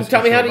top Oh, one is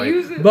tell me how to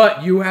controlled use it.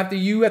 But you have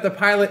to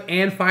pilot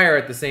and fire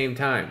at the same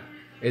time.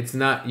 It's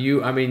not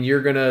you. I mean,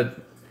 you're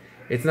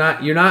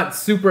not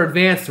super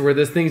advanced where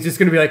this thing's just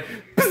gonna be like.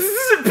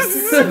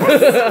 So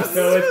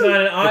it's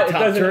not an it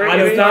top doesn't turret,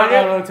 auto It's not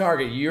target. auto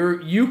target.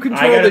 You I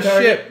control got a the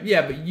target? ship.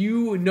 Yeah, but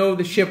you know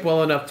the ship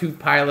well enough to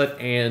pilot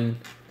and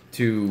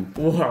to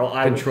Well,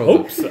 I would control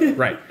hope it. so.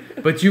 Right.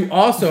 But you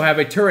also have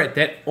a turret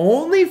that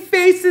only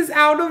faces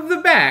out of the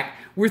back.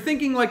 We're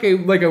thinking like a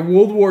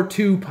World War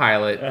II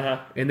pilot,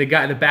 and the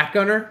back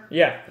gunner.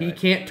 Yeah. He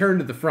can't turn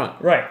to the front,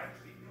 Right.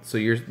 so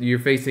you're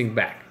facing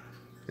back,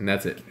 and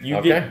that's it. You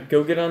Okay.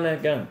 go get on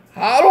that gun.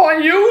 How do I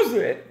use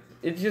it?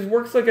 It just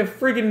works like a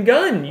friggin'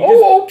 gun. You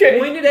Oh, just okay.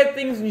 point it at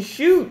things and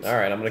shoot. All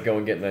right, I'm going to go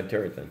and get in that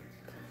turret then.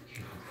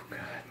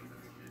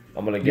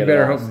 I'm going to You get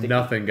better it all hope sticky.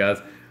 nothing, guys.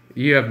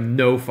 You have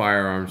no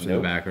firearms in the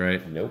Nope. back,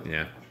 right? Nope.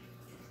 Yeah,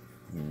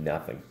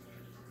 Nothing.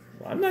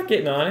 Well, I'm not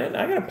getting on it.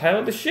 I gotta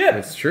pilot the ship.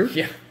 that's true.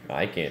 Yeah,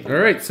 I can't. All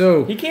right,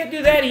 so He can't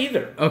do that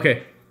either.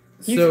 okay,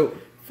 He's, so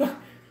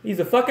he's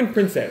a fucking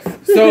princess.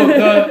 so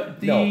the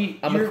No,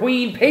 I'm a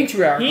queen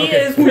patriarch. He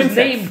okay, is who's princess.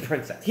 named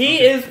princess. He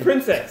is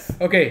princess.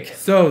 okay,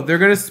 so they're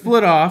gonna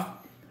split off.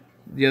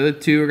 The other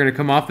 2 are gonna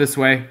come off this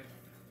way,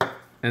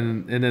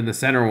 and then the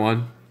center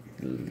one,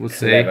 we'll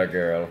say Clever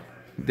girl.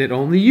 that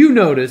only you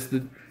notice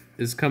that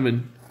is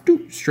coming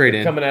straight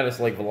in. Coming at us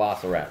like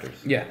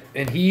velociraptors. Yeah,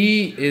 and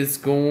he is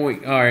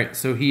going. All right,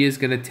 so he is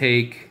gonna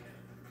take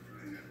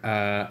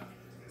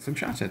some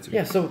shots at you.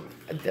 Yeah, so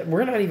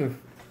we're not even...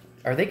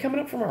 Are they coming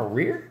up from our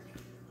rear?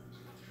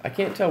 I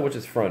can't tell which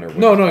is front or which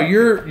No, is no, back.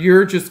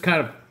 you're just kind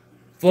of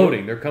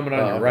floating. They're coming on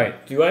your okay.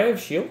 right. Do I have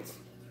shields?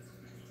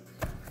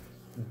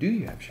 Do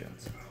you have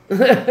shields?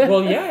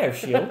 Well, yeah, I have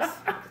shields.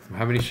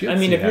 How many shields? I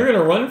mean, do if you you're have?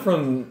 gonna run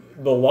from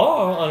the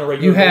law on a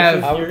regular You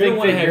have- basis, you're gonna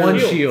want to have one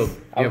shields. shield. I You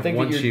would have think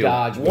one that your shield.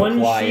 dodge would One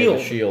apply shield.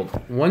 as a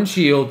shield. One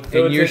shield, So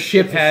and it's your a-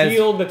 ship it's a has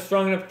shield that's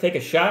strong enough to take a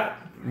shot.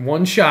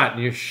 one shot,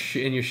 and your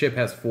ship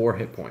has 4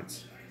 hit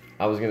points.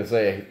 I was going to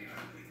say,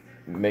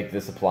 make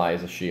this apply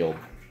as a shield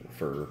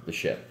for the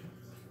ship.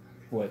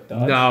 What?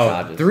 No,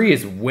 Dodges. 3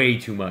 is way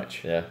too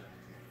much. Yeah.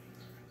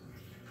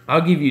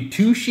 I'll give you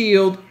 2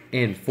 shield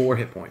and 4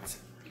 hit points.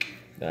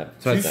 That,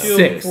 So that's Two shield,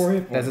 6. 4 hit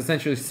That's points.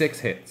 essentially 6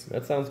 hits.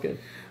 that sounds good.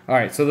 All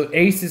right, so the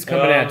ace is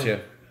coming at you.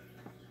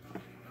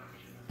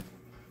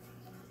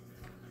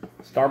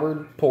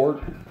 Starboard,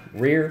 port,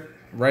 rear.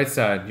 Right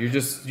side.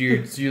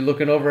 You're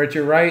looking over at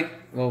your right.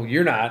 Well,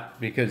 you're not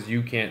because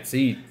you can't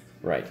see.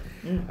 Right.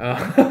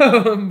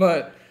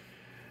 But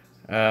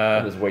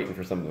I'm just waiting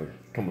for something to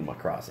come with my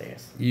cross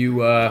ass. you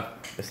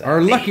Besides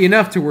are me. lucky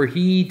enough to where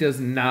he does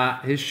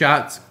not. His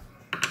shots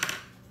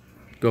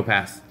go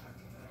past.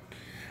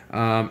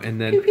 And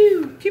then Pew,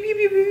 pew, pew,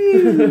 pew,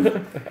 pew,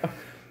 pew.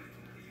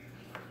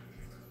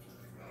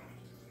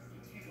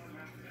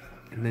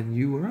 and then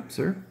you are up,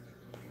 sir.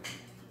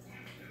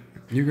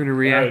 You're gonna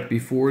react Right.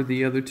 before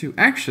the other 2.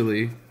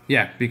 Actually,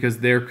 yeah, because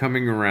they're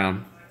coming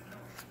around.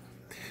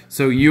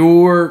 So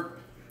you're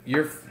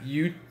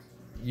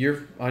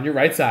on your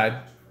right side.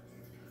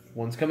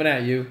 One's coming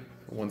at you.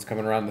 One's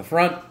coming around the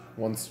front.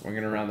 One's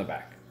swinging around the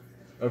back.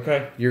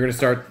 Okay. You're gonna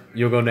start.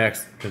 You'll go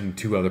next, then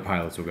 2 other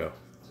pilots will go.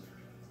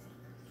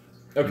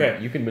 Okay.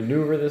 You can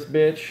maneuver this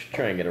bitch,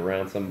 try and get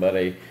around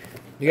somebody.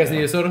 You guys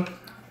need a soda?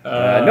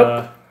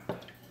 Nope.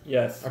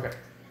 Yes. Okay.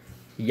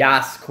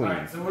 Yas,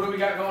 queen. So what do we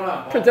got going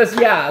on, Paul? Princess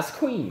Yas,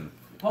 queen.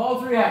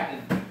 Paul's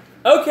reacting.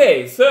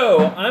 Okay,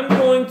 so I'm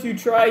going to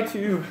try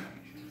to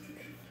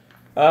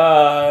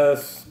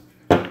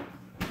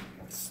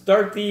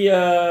start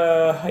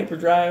the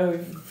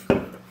hyperdrive.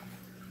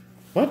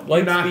 What?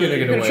 You're not speed. gonna get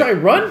You're gonna away. try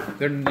and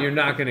run? You're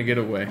not gonna get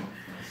away.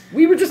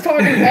 We were just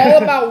talking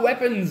all about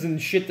weapons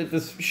and shit that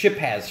this ship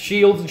has.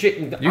 Shields and shit.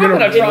 And You're I'm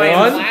gonna gonna try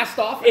run? and blast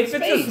off If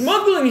in it's space. a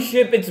smuggling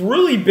ship, it's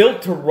really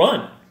built to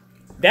run.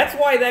 That's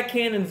why that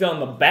cannon's on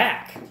the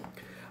back.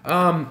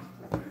 Well,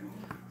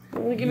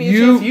 give me a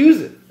You- chance to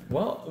use it.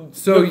 Well,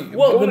 So, the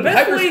going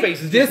best into way,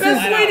 hyperspace is the just best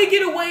flat way out. to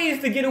get away is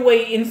to get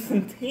away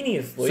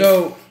instantaneously.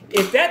 So-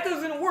 if that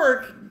doesn't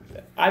work,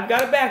 I've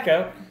got a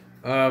backup.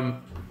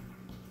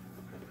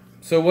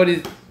 So what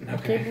is? I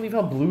can't believe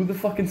how blue the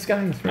fucking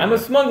sky is. Right I'm a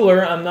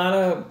smuggler. I'm not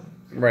a.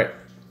 Right.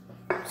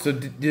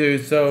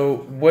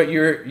 So what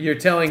you're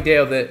telling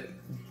Dale that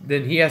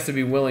then he has to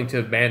be willing to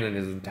abandon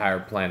his entire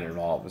planet and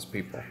all of his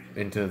people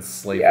into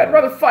slavery. Yeah, I'd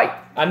rather fight.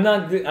 I'm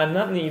not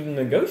even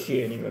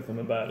negotiating with him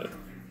about it.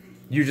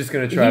 You're just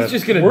gonna try. He's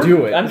just gonna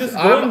do it. I'm just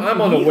going.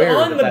 I'm unaware. He's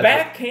on that the that's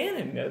back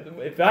cannon.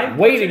 If I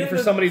Waiting put it for in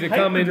the somebody to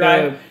come into-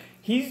 hyperdrive,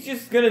 he's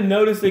just gonna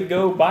notice it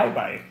go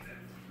bye,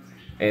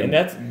 And,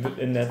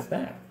 and that's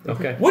that.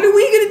 okay. What are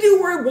we gonna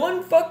do? We're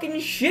one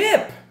fucking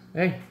ship.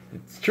 Hey,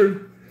 it's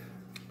true.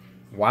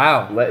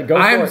 Wow. Go for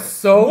I'm it.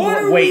 so What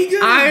are wait, we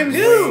gonna I'm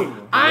do?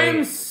 I'm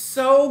Wait.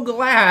 so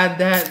glad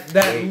that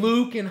Wait.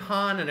 Luke and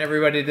Han and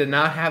everybody did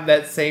not have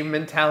that same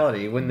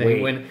mentality when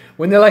they Wait.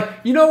 when they're like,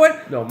 you know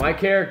what? No, my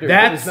character.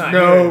 That's is not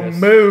no hearing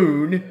this.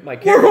 moon. My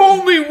We're character-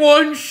 only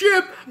one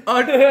ship,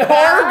 a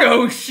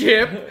cargo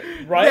ship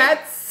Right.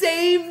 that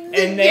saved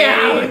the And they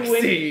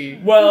galaxy.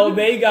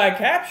 they got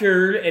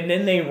captured and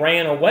then they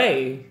ran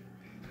away,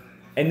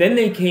 and then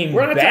they came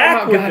We're not back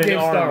talking with about an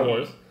goddamn Star army.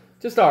 Wars.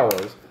 Just Star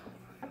Wars.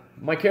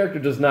 My character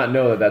does not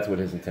know that that's what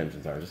his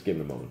intentions are. Just give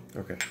him a moment.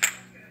 Okay.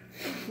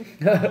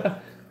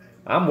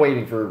 I'm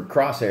waiting for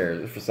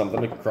crosshairs, for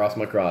something to cross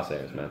my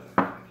crosshairs, man.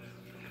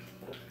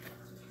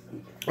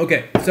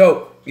 Okay,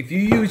 so if you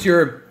use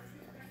your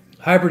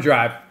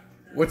hyperdrive,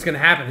 what's going to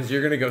happen is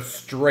you're going to go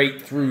straight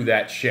through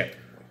that ship.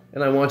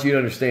 And I want you to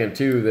understand,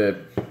 too, that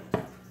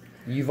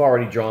you've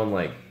already drawn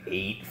like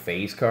 8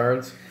 face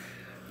cards.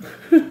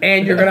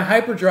 And you're going to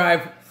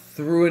hyperdrive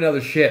through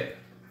another ship.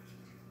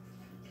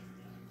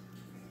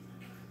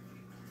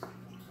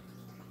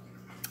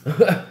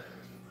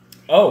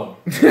 Oh,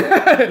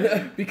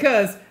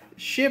 Because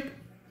ship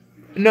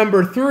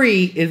number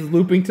 3 is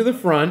looping to the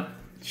front,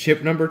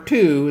 ship number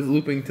 2 is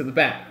looping to the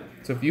back.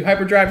 So if you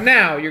hyperdrive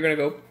now, you're going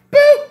to go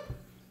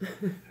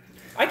boop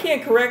I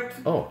can't correct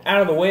Oh.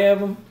 out of the way of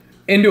them.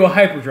 into a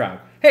hyperdrive.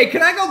 Hey,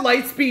 can I go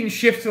light speed and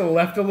shift to the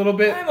left a little I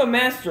bit? have a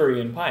mastery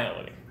in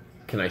piloting.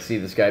 Can I see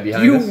this guy Do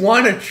behind you us?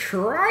 want to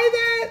try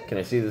that? Can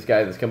I see this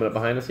guy that's coming up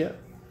behind us yet?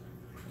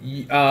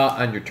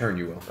 On your turn,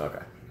 you will. Okay.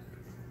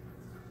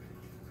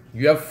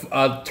 You have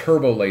a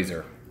turbo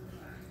laser.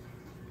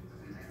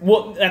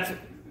 Well, that's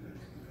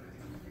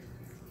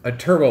A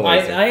turbo I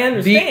laser.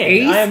 understand. The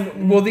ace.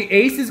 I'm- Well, the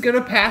ace is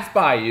gonna pass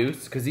by you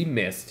because he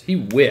missed. He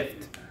whiffed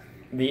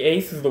the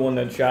ace is the one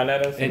that shot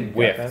at us and got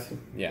whiffed. past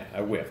him. Yeah, I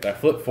whiffed. I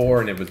flipped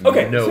 4 and it was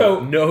Okay, so-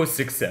 no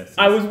success.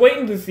 I was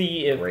waiting to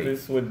see if Great.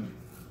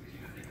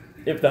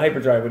 if the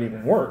hyperdrive would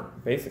even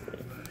work, basically.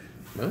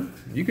 Well,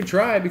 you could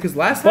try because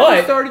last time you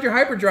But- started your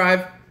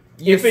hyperdrive,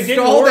 you If it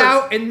didn't stalled work-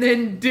 out and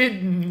then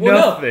did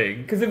Well,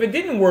 nothing. Because if it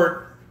didn't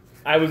work,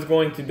 I was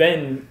going to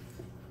then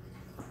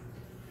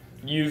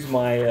use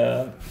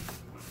my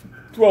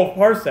 12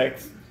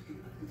 parsecs,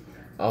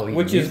 Oh, you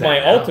which can use is my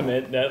that now.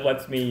 ultimate that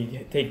lets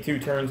me take 2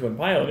 turns when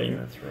piloting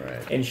That's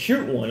right. and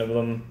shoot one of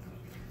them.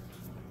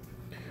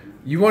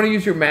 You want to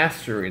use your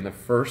mastery in the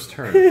first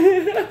turn.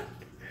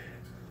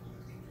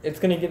 It's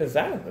going to get us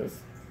out of this.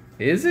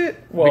 Is it?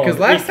 Well, because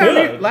it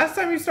could. last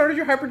time you started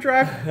your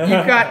hyperdrive, you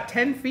got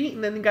 10 feet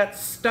and then you got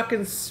stuck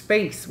in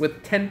space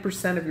with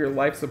 10% of your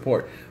life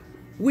support,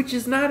 which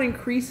is not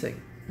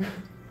increasing.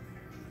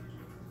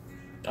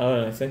 Oh,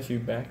 and I sent you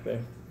back there.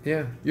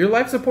 Yeah, your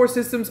life support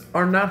systems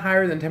are not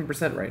higher than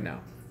 10% right now.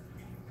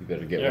 You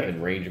better get Yeah.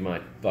 within range of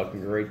my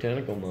fucking great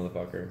tentacle,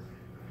 motherfucker.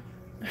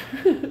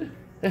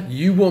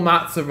 You will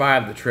not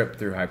survive the trip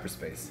through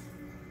hyperspace.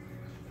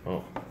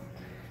 Oh.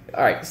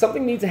 Alright,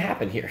 something needs to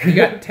happen here. You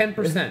got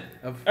 10%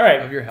 of, All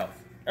right. of your health.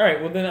 All right,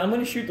 well, then I'm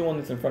going to shoot the one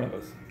that's in front of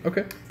us.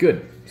 Okay,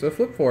 Good. so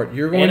flip for it.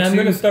 You're going And I'm to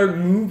going to start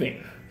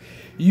moving.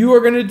 You are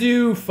going to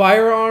do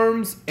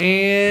firearms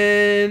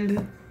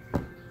and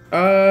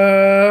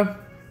brawn.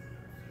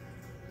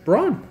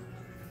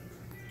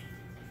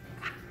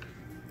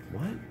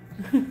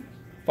 What?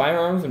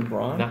 Firearms and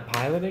brawn? Not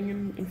piloting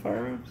in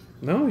firearms?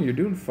 No, you're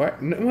doing fire.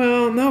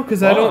 Well, no,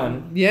 because I don't.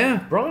 Brawn. Yeah,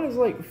 Brawn is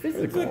like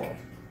physical.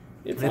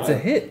 It's like- it's a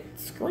hit.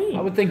 Scream.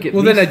 I would think it.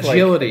 Well, then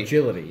agility.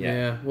 Agility, Yeah.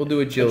 yeah. we'll do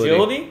agility.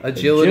 Agility?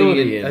 Agility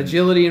Agility and and-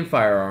 agility and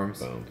firearms.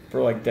 Boom.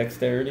 For like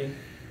dexterity.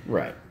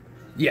 Right.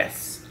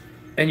 Yes.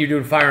 And you're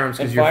doing firearms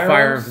because And you're firearms?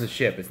 firearms the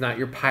ship. It's not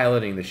you're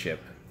piloting the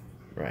ship.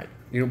 Right.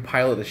 You don't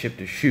pilot the ship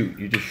to shoot.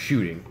 You're just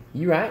shooting.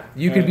 You right?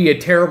 You could be a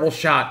terrible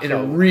shot and So,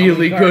 a how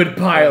really many cards- good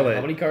pilot.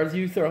 How many cards do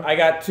you throw? I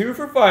got 2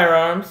 for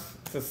firearms.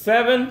 It's a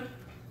 7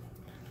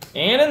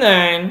 and a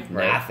 9.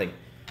 Right. Nothing.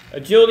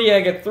 Agility,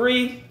 I get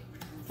 3,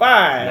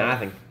 5.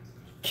 Nothing.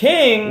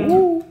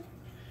 King,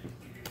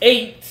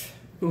 8,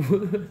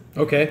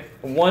 Okay.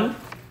 1.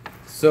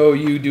 So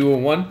you do a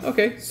 1.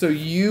 Okay. So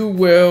you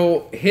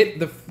will hit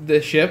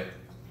the ship,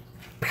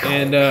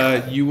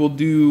 and you will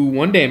do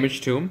 1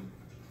 damage to him,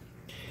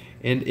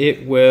 and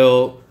it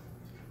will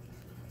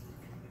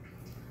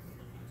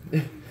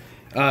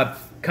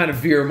kind of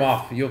veer him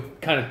off. You'll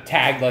kind of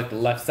tag like the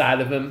left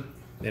side of him,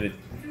 and it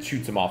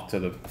shoots him off to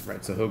the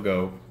right. So he'll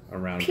go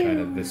around kind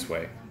of this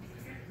way.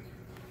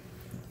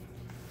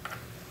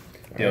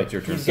 Dale, it's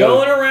your turn. He's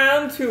going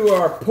around to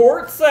our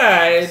port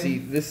side. See,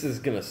 this is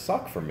gonna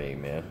suck for me,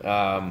 man.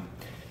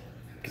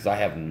 Because I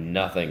have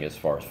nothing as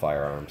far as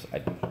firearms.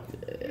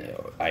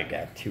 I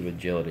got 2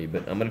 agility,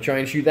 but I'm gonna try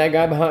and shoot that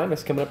guy behind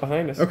us, coming up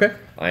behind us. Okay.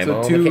 I am So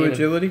on 2 the cannon.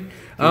 agility.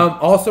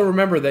 Also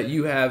remember that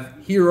you have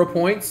hero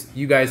points.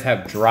 You guys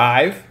have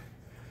drive.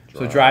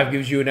 So drive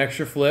gives you an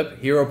extra flip.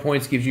 Hero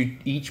points gives you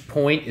each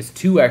point is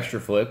 2 extra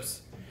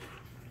flips.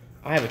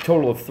 I have a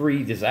total of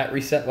 3. Does that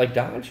reset like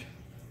dodge?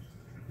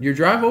 Your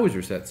drive always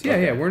resets. Yeah,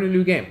 Okay. yeah. We're in a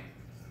new game.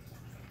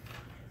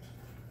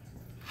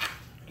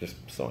 Just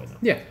so I know.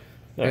 Yeah.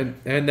 Okay.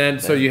 And then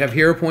so you have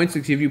hero points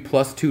that give you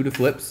 +2 to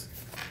flips.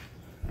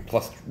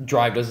 Plus,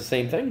 drive does the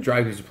same thing?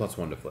 Drive gives you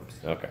 +1 to flips.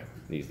 Okay.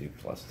 These do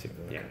 +2.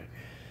 Okay. Yeah.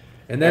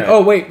 And then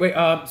Alright. wait.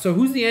 So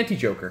who's the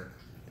anti-Joker?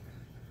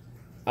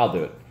 I'll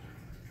do it.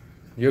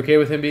 You okay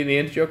with him being the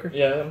anti-Joker?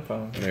 Yeah, I'm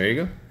fine. There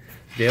you go.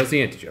 Dale's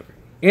the anti-Joker.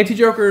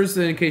 Anti-Jokers,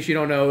 in case you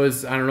don't know,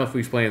 is I don't know if we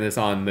explained this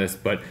on this,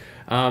 but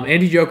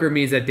anti-Joker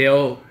means that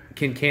Dale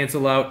can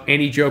cancel out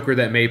any Joker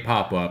that may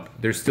pop up.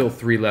 There's still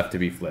 3 left to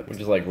be flipped. Which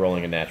is like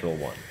rolling a natural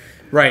 1.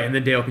 Right, and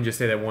then Dale can just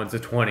say that one's a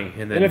 20,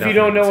 and then And if you nothing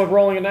don't know happens. what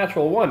rolling a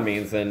natural 1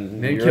 means,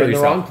 then Then you're kill in the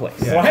yourself. wrong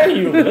place. Yeah. Why are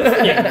you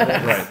listening to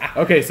this? Right.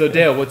 Okay, so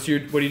Dale, what are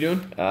you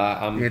doing?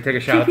 I'm You gonna take a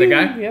shot at the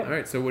guy? Yep. All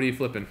right. So what are you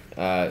flipping?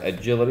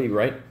 Agility,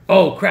 right?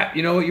 Oh crap!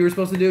 You know what you were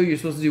supposed to do? You're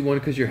supposed to do 1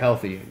 because you're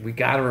healthy. We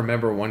gotta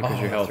remember 1 because Oh,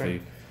 you're that's healthy.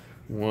 right.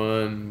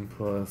 1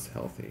 plus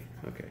healthy.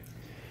 Okay.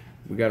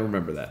 We gotta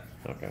remember that.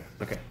 Okay.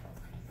 Okay.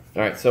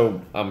 All right,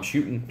 so I'm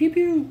shooting. Pew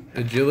pew.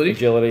 Agility.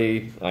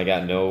 Agility. I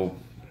got no,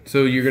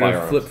 So you're gonna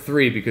Firearms. flip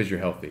 3 because you're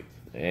healthy.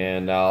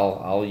 and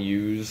I'll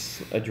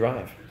use a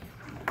drive.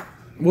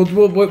 Well,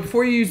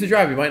 before you use the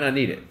drive, you might not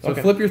need it. So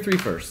Okay. flip your 3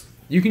 first.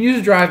 You can use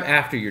a drive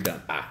after you're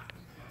done.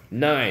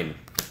 9.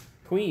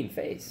 Queen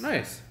face.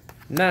 Nice.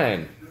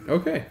 9.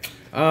 Okay.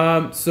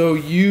 So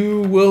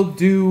you will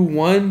do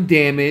 1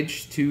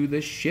 damage to the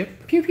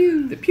ship. Pew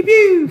pew. The pew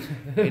pew.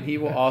 And he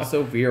will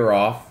also veer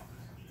off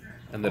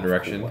in the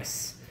direction. Of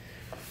course.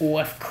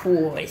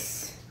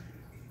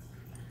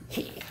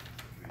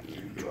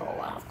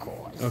 Draw, of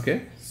course.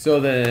 Okay. So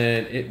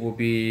then it will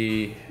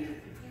be.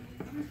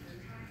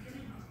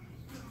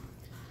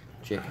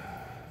 Chicken.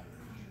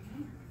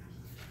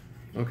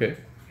 Okay.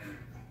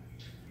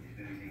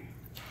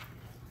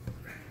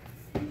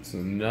 So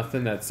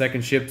nothing. That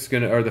second ship's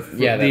gonna, or the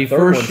Yeah, the the third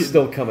first one's shi-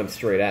 still coming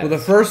straight at Well, the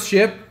us. first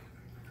ship,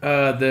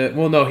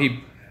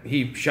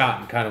 he shot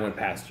and kind of went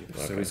past you,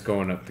 so Okay. he's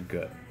going up the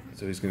gut.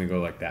 So he's gonna go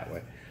like that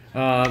way.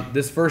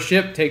 This first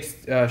ship takes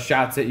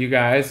shots at you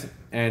guys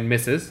and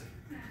misses.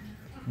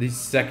 The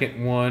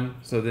second one,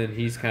 so then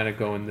he's kind of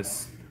going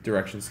this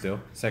direction still.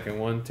 Second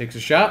one takes a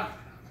shot,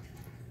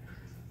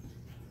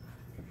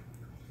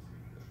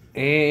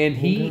 and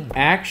he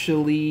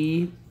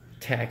actually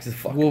Tags the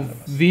fuck will out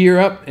of us. veer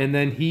up, and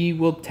then he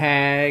will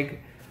tag.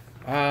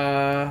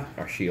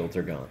 Our shields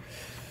are gone.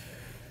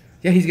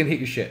 Yeah, he's gonna hit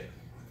your shit.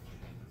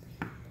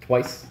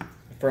 Twice.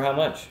 For how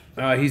much?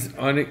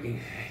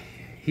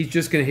 He's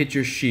just gonna hit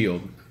your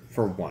shield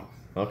for 1.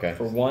 Okay.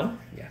 For 1?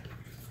 Yeah.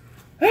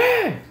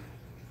 Hey!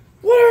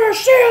 What are our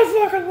shields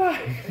looking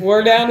like?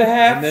 We're down to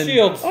half And then-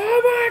 shields. Oh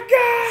my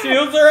god!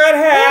 Shields are at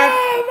half,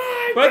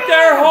 Oh my but god!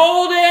 they're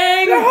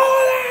holding. They're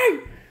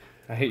holding!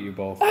 I hate you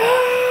both.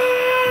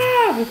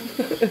 Ah!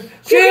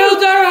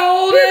 Shields are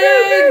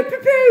holding.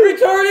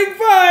 Returning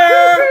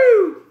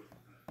fire.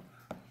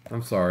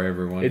 I'm sorry,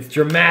 everyone. It's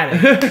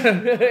dramatic.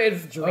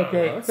 It's dramatic.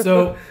 okay.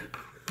 So,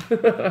 all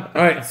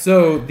right.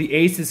 So the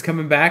ace is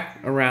coming back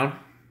around.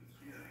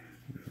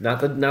 Not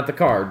the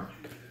card,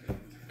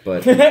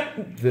 but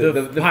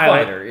The the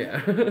pilot.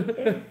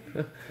 fighter.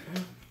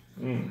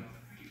 Yeah.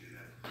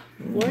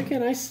 Why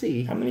can't I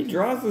see? How many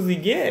draws does he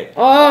get?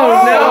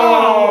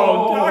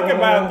 Oh, Oh, talk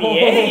about the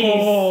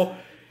ace.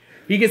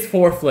 He gets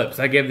 4 flips.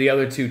 I give the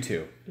other 2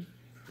 2.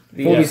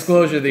 Full Yes.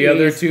 disclosure: the The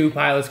other ace. 2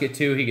 pilots get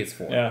 2. He gets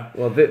 4. Yeah.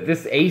 Well,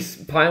 this ace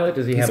pilot,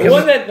 does he have The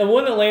one that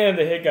landed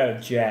the hit got a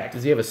jack.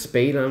 does he have a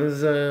spade on his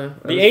The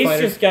ace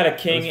just got a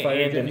king His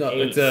fighter and an did? No,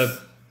 ace.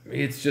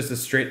 it's just a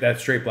straight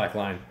black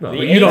line. No, But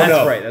the you don't ace- know.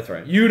 That's right. That's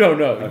right. You don't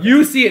know.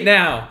 You see it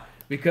now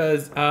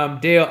because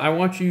Dale, I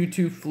want you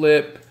to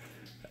flip.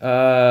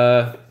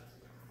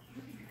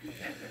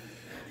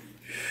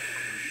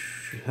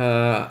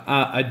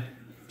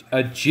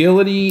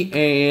 Agility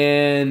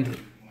and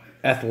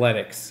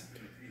athletics.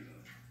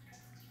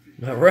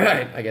 All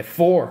right, I get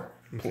 4.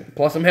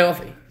 Plus I'm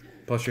healthy.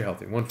 Plus you're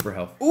healthy. 1 for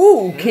health.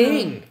 Ooh,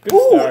 king. Good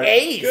Ooh, start.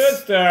 ace. Good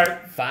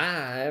start.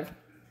 5.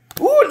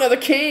 Ooh, another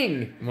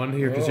king. 1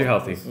 here because you're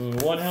healthy. This is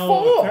one hell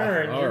of a 4.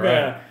 turn. All You're right.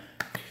 gonna.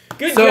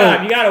 Good So-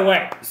 job. You got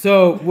away.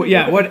 So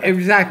what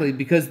exactly?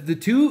 Because the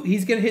 2,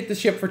 he's gonna hit the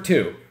ship for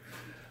 2.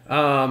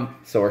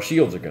 So our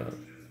shields are gone.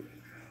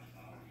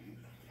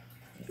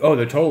 Oh,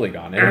 they're totally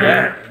gone.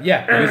 Yeah.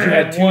 Yeah, because you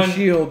had 2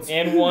 shields.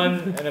 and one,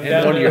 and I'm And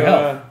down one to of your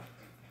health.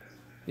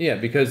 Yeah,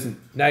 because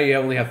now you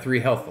only have 3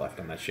 health left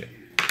on that ship.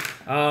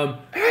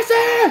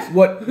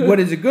 What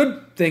is a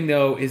good thing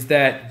though is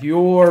that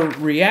your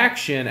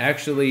reaction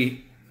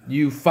actually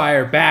you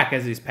fire back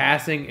as he's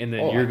passing, and then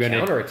Oh, you're a gonna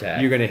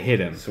counterattack. you're gonna hit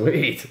him.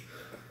 Sweet.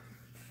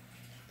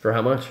 For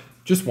how much?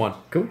 Just 1.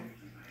 Cool.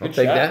 I'll Good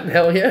take shot. that.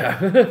 Hell yeah.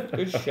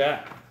 Good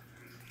shot.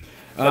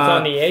 That's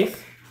on the ace.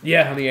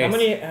 Yeah, on the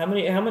ace.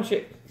 How much?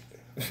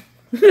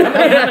 I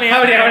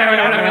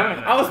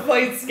was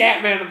playing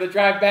Scatman on the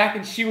drive back,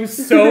 and she was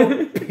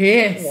so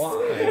pissed.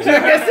 Why? She's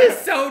like, this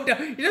is so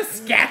dumb. You know,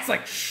 Scat's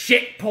like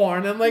shit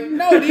porn. I'm like,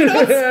 no, do you know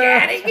what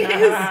scatting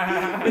is?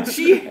 And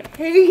she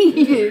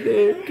hated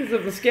it. Because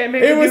of the scam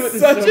It was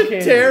such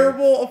a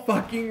terrible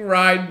fucking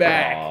ride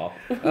back. Aw.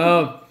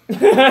 But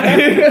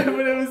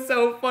it was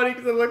so funny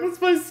because I'm like, let's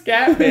play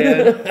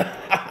Scatman.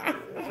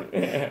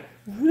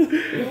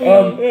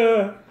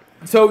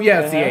 So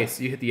yeah, it's the ace.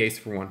 You hit the ace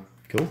for 1.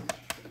 Cool.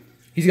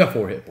 He's got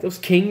 4 hit points. Those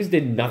kings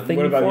did nothing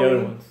What about for the other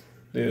me. ones?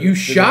 Do You they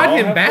shot all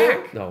him have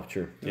back. 4? No,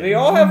 true. Do they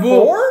all have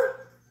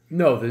 4?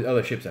 No, the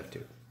other ships have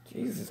 2.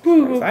 Jesus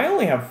Christ! I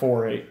only have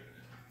 4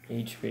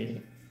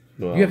 HP.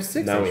 Well, You have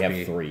 6 Now we HP.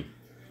 have 3.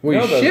 Well, No,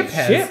 your the ship ship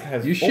has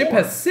has your ship 4.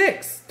 has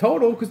 6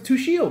 total because 2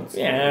 shields.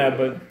 Yeah,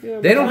 but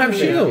They don't have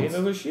shields.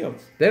 Those are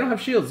shields. They don't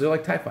have shields. They're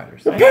like TIE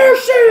fighters. I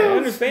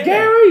understand.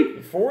 Gary!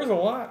 That. 4 is a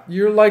lot.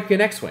 You're like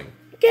an X-wing,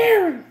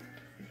 Gary!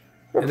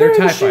 and they're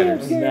TIE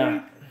fighters. I'm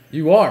not.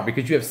 You are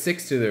because you have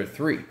 6 to their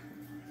 3,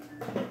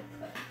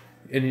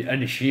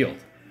 and a shield.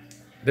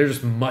 They're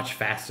just much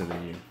faster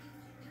than you.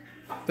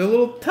 They're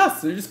little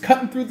tusks. They're just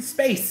cutting through the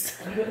space.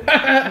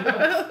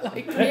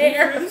 Like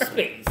air. Through the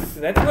space.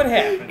 That's what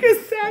happens.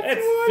 Because that's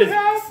That's what physics.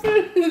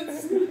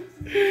 happens.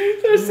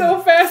 They're so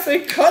fast they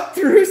cut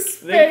through space.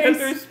 They cut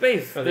through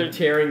space. They're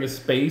tearing the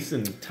space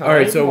and time. All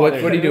right, so what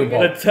are you doing,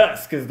 Paul? The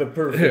tusk is the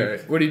perfect. All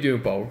right, what are you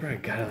doing, Paul? We're probably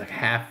got like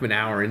half an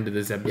hour into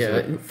this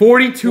episode. Yeah.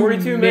 42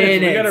 minutes.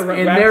 minutes. We gotta and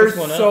wrap there's this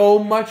one up. so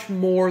much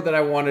more that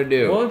I want to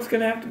do. Well, it's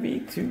gonna have to be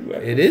 2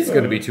 episodes. It is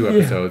going to be 2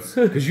 episodes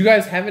because you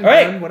guys haven't All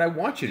right. done what I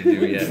want you to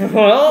do yet.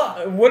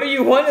 Well, what do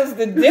you want us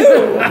to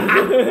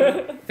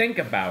do? Think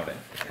about it.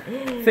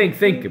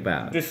 Think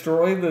about it.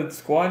 Destroy the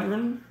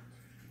squadron?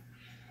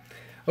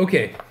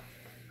 Okay,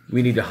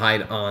 We need to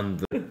hide on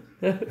the...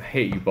 I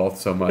hate you both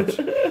so much.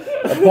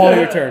 Paul,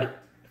 your turn.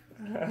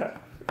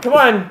 Come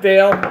on,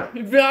 Dale.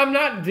 I'm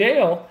not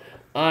Dale.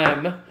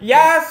 I'm...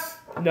 Yes.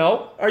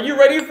 No. Are you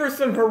ready for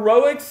some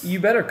heroics? You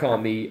better call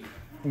me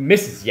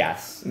Mrs.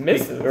 Yes.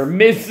 Mrs. Or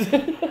Miss...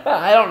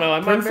 I don't know.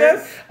 I'm not married.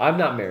 Princess? I'm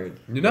not married.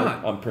 You're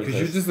not. I'm Because princess.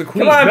 you're just the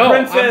queen. Come on, No,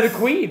 I'm princess. the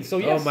queen, so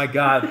yes. Oh my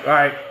god. All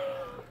right.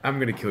 I'm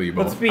going to kill you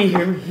Let's both. be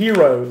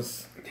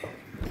heroes.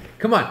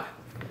 Come on.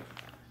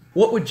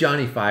 What would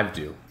Johnny 5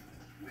 do?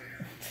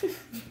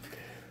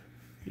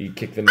 You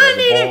kick them in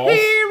the balls.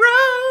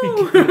 hero.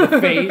 Kick them in the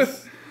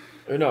face.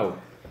 Or no.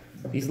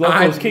 These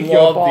logos I kick love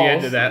your the balls.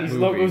 end of that These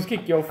movie. logos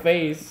kick your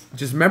face.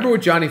 Just remember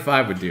what Johnny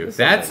 5 would do.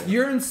 That's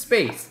you're in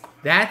space.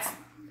 That's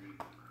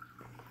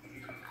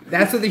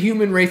what the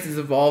human race has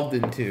evolved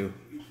into.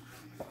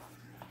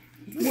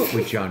 What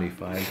would Johnny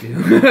 5 do?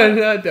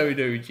 Not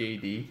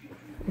WWJD.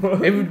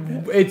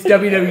 It's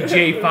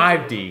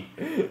WWJ5D.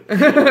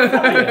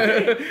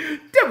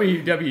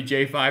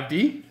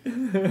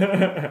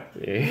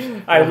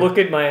 WWJ5D. I look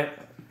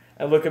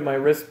at my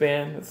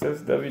wristband that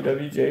says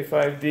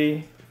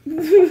WWJ5D.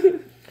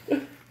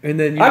 And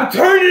then you, I'm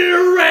turning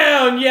it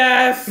around,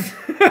 yes!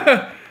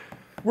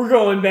 We're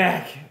going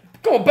back.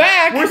 Go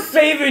back! We're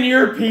saving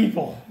your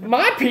people.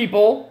 My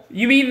people?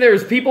 You mean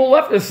there's people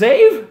left to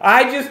save?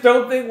 I just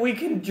don't think we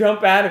can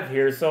jump out of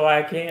here, so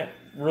I can't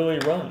really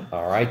run.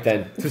 All right,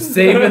 then. to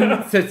saving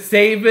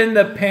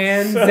the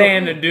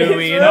Panzanadu It's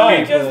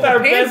really just our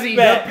best Pansy,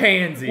 bet. the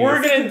pansies.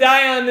 We're gonna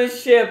die on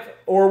this ship,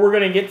 or we're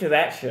gonna get to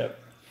that ship.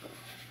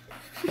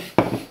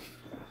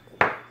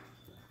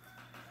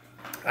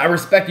 I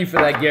respect you for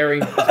that,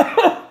 Gary.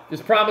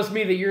 Just promise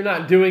me that you're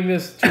not doing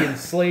this to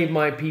enslave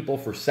my people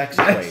for sex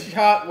That trade.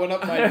 shot went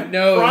up my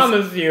nose.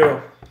 Promise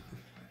you.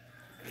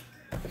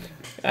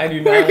 I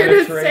do not We're want to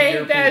gonna trade your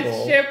save that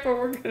people. ship, or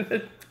we're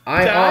gonna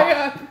I,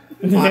 die.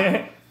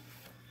 Yeah.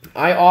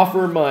 I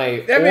offer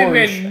my That made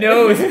orange... my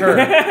nose hurt.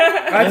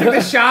 I took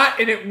the shot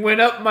and it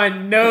went up my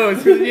nose.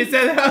 Because you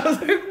said that, I was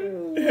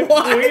like,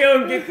 what? We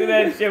don't get to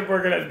that ship,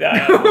 we're gonna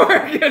die.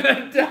 We're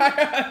gonna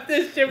die on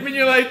this ship, and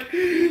you're like,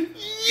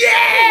 yeah!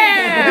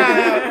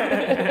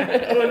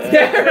 Let's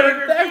get rid of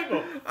your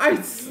people.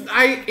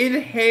 I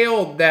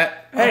inhaled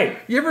that. Hey.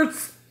 You ever?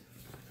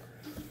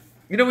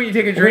 You know when you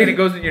take a drink and it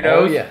goes in your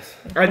nose? Oh, yes.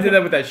 I did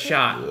that with that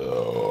shot.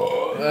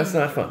 That's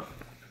not fun.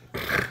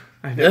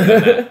 I've never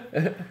done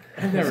that.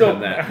 I've never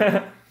done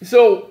that.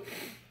 So,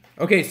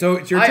 okay, so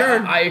it's your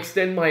turn. I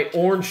extend my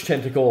orange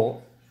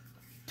tentacle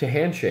to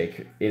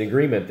handshake in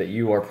agreement that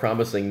you are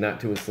promising not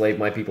to enslave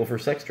my people for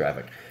sex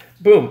traffic.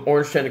 Boom,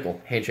 orange tentacle,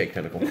 handshake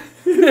tentacle.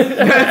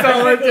 That's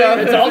all it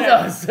does. That's all it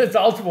does. That's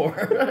all it's for.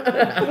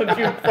 Don't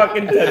you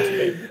fucking touch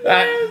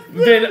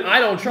me. Then I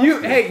don't trust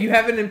you. Hey, you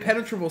have an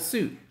impenetrable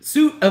suit.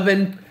 What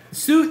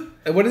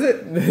is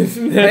it?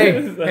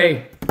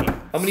 hey.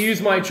 I'm going to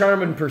use my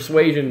charm and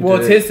persuasion. Well,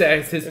 it's his turn.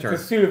 It's a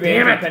suit of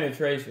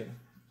anti-penetration.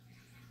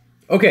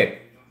 Okay,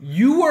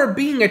 you are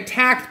being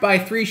attacked by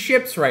 3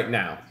 ships right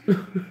now.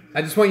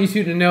 I just want you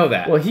two to know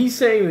that. Well, he's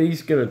saying that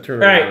he's going to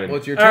turn All right. around. Well,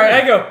 it's your turn. All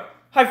right, I go.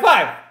 High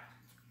five.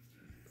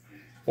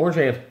 Orange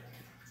hand.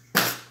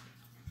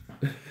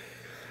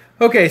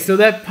 Okay, so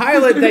that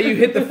pilot that you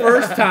hit the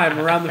first time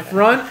around the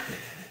front,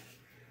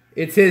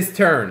 it's his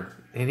turn,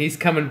 and he's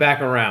coming back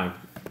around.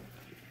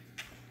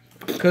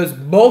 Because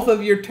both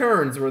of your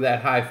turns were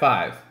that high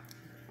five.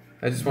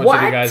 I just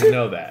want you guys to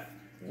know that.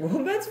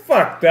 Well, that's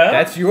fucked up.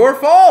 That's your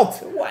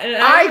fault. What?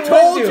 I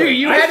told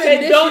you I had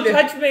said, initiative. don't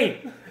touch me.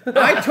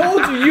 I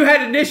told you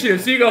had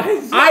initiative, so you go,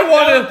 I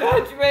want to...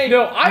 Touch me.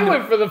 No, I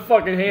went for the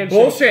fucking handshake.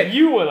 Bullshit.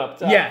 You went up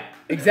top. Yeah,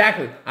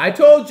 exactly. I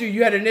told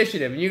you had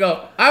initiative, and you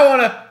go, I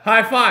want to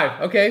high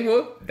five. Okay,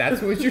 well,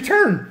 that's what's your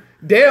turn.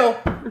 Dale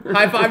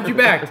high-fived you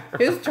back.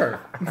 His turn.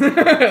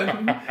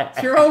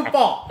 It's your own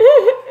fault.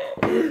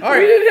 All right.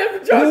 We didn't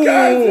have to draw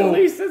cards. At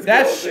least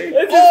that's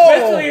It's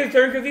especially his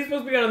turn because he's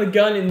supposed to be on the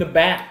gun in the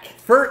back.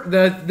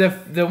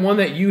 The one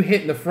that you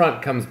hit in the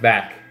front comes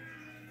back.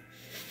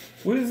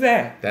 What is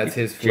that? That's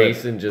his flip.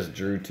 Jason just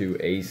drew 2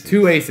 aces.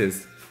 2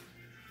 aces.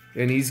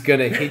 And he's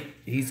gonna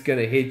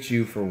hit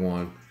you for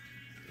 1.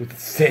 With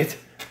sit.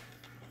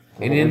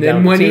 And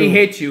then when he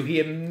hits you, he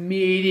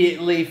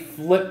immediately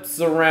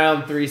flips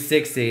around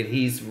 360 and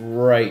he's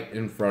right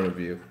in front of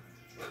you.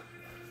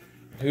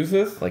 Who's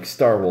this? Like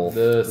Star Wolf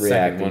The second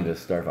reacting one. to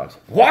Star Fox.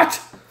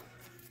 What?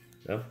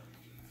 No?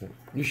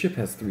 Your ship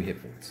has 3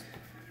 hit points.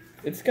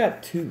 It's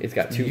got 2. It's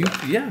got 2.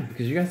 Yeah,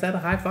 because you guys had a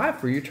high five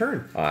for your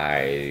turn.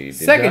 I did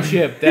Second not.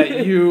 ship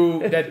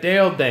that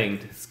Dale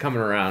dinged is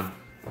coming around.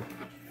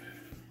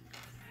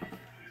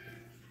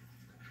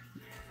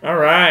 All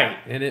right.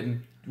 And it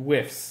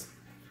whiffs.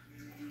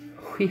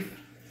 Whiff.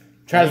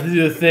 Tries to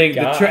do the thing.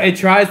 God. It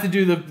tries to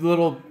do the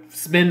little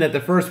spin that the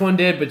first one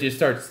did, but just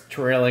starts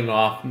trailing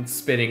off and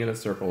spinning in a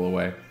circle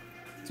away.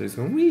 So he's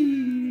going,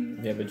 wee.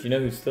 Yeah, but you know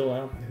who's still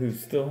out? Who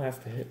still has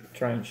to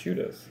try and shoot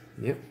us?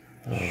 Yep.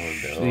 Oh,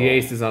 no. The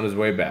ace is on his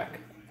way back.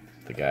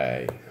 The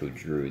guy who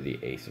drew the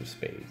ace of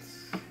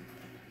spades.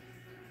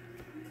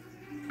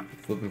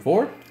 Flipping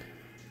forward.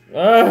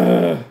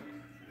 Oh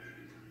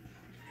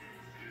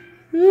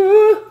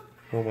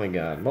my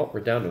god. Well, we're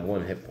down to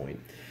 1 hit point.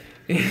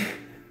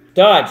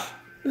 Dodge.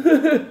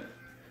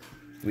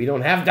 We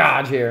don't have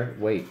dodge here.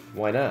 Wait,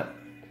 why not?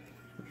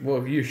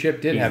 Well, your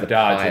ship did He's have the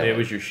dodge, and pilot. it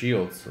was your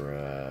shields.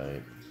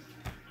 Right.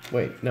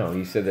 Wait, no,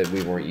 you said that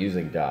we weren't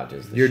using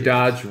dodges. Your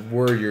dodge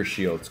were your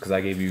shields, because I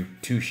gave you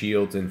 2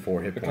 shields and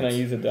 4 hit But points. can I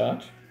use a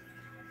dodge?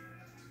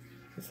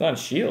 It's not a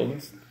shield.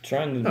 It's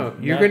trying to. No,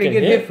 you're not going to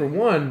get hit for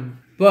 1,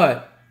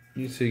 but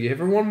so you hit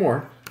for 1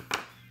 more.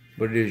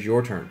 But it is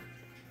your turn.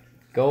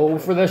 Go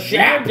for the We're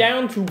ship.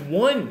 down to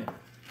 1.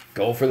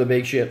 Go for the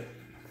big ship.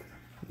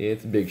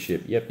 It's a big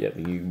ship. Yep. You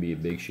can be a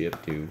big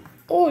ship too.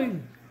 Oi.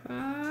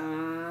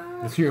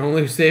 It's your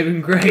only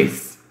saving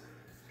grace.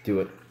 Do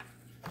it.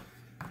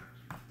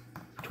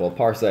 12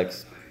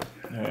 parsecs.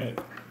 All right.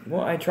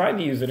 Well, I tried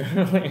to use it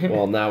earlier.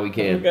 Well, now we I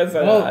can. guess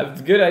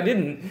it's good I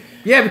didn't.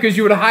 Yeah, because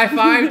you would have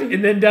high-fived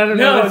and then done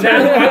No, another I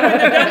turn. wouldn't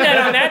have done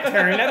that on that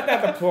turn. That's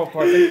not the 12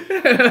 part.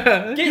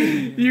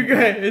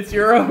 It's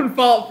your own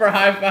fault for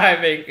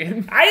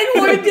high-fiving. I didn't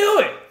want to do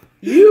it.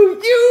 You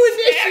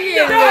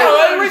initiated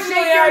No, it.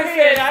 originally I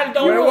said I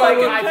don't You're want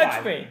like to high touch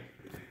five. me.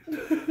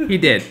 He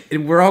did.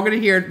 And we're all going to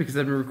hear it because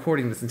I've been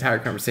recording this entire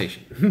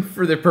conversation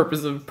for the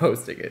purpose of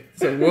posting it.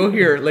 So we'll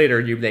hear it later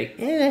and you'll be like,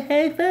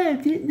 high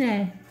five, didn't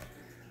I?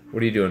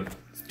 What are you doing?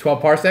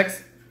 12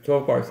 parsecs?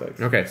 12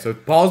 parsecs. Okay, so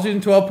Paul's doing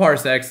 12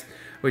 parsecs,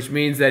 which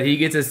means that he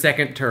gets a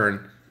second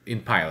turn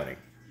in piloting.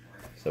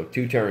 So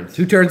 2 turns.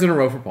 2 turns in a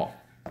row for Paul.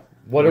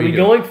 What are are we you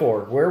doing? going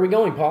for? Where are we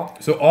going, Paul?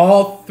 So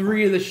all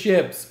 3 of the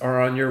ships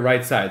are on your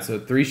right side. So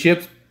 3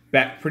 ships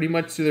back pretty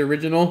much to the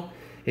original,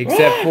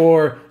 except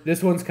for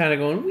this one's kind of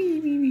going wee,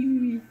 wee, wee,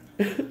 wee,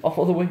 wee.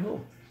 All the way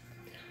home.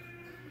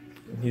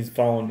 He's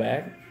falling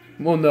back.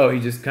 Well, no, he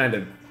just kind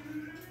of,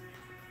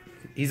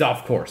 he's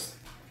off course.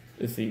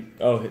 Is he?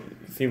 Oh,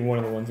 is he one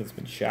of the ones that's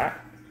been shot?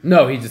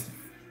 No, he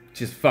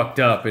just fucked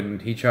up and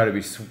he tried to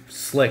be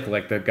slick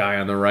like the guy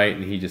on the right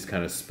and he just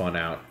kind of spun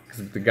out.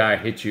 Because if the guy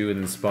hit you and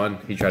then spun,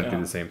 he tried to do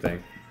the same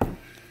thing.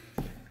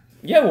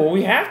 Yeah, well,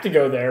 we have to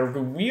go there.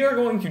 We are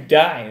going to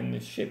die in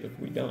this ship if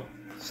we don't.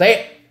 Say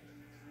it.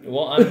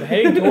 Well, I'm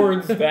heading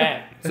towards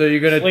that. So you're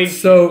gonna Slave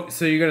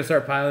so you're gonna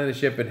start piloting the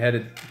ship and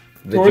headed.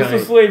 Towards the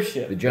slave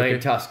ship. The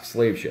giant tusk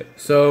slave ship.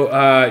 So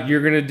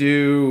you're gonna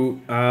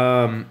do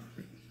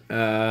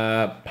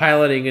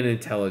piloting and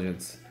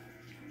intelligence.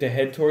 To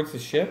head towards the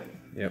ship?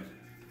 Yep.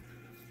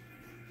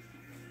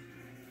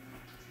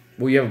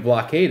 Well, you have a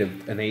blockade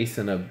of an ace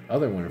and a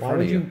other one in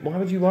front of you. Why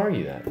would you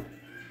argue that?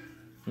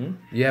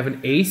 You have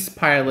an ace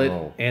pilot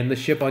Oh. and the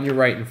ship on your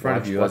right in front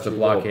of you. That's a watch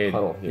your little blockade.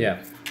 puddle here.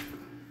 Yeah.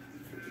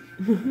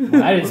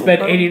 I didn't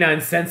spend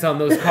 89 cents on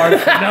those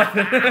cards for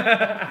nothing.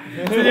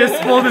 So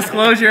just full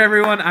disclosure,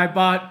 everyone, I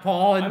bought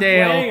Paul and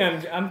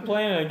Dale. I'm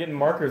planning on getting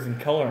markers and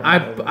coloring.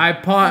 I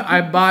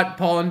bought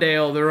Paul and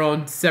Dale their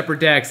own separate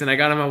decks, and I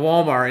got them at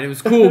Walmart, and it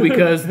was cool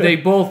because they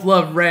both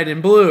love red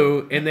and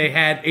blue, and they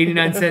had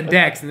 89-cent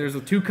decks, and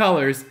there's 2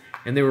 colors,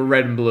 and they were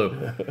red and blue.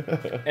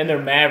 And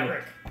they're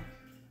Maverick.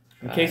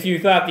 In case you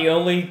thought the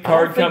only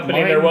card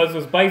company there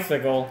was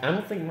Bicycle. I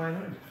don't think mine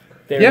are.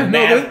 Yeah,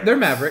 no, they're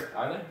Maverick.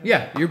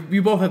 Yeah,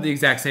 you both have the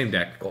exact same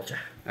deck. Gotcha.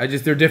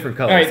 They're different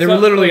colors. Right, they so, were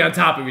literally on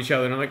top of each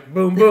other, and I'm like,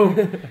 boom, boom.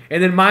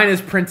 And then mine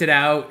is printed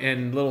out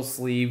and little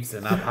sleeves,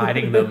 and I'm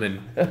hiding them. And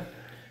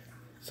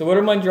So what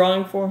am I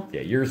drawing for?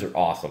 Yeah, yours are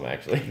awesome,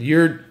 actually.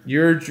 Your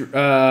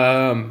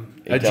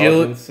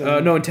Intelligence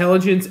agility,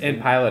 intelligence and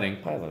piloting.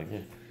 Piloting, yeah.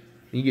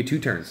 You get 2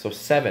 turns. So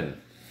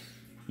 7.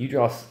 You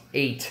draw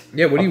 8.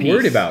 Yeah, what are you apiece.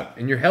 worried about?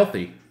 And you're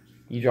healthy.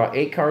 You draw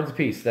 8 cards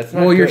apiece. That's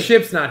not Well, your good.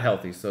 ship's not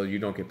healthy, so you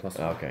don't get +1.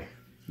 Okay.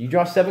 You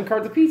draw 7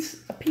 cards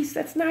apiece.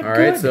 That's not All good.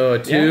 right, so a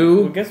Yeah. 2.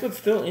 Well, guess what's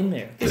still in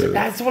there?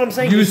 That's what I'm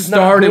saying. You This is not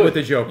started good. with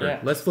the Joker. Yeah.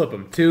 Let's flip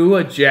them. 2,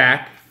 a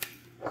Jack.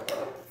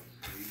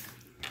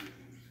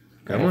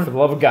 Come For the on.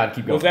 love of God,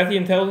 keep going. Was that the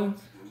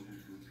intelligence?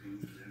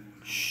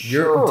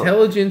 Your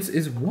intelligence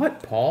is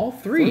what, Paul?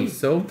 3.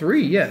 So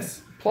 3,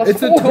 yes. Plus it's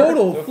 4. a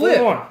total So flip.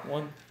 4.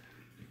 1.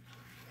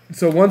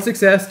 So 1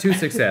 success, 2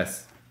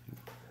 success.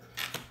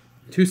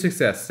 2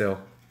 success still.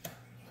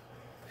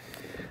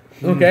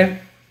 Okay.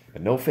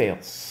 But no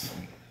fails.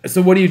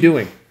 So what are you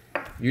doing?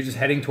 You're just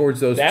heading towards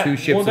those That, 2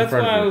 ships well, in that's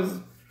front what I of you. was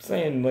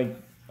saying. Like,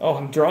 oh,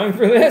 I'm drawing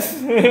for this.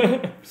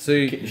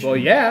 So, well,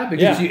 yeah,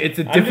 because it's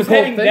a I'm just difficult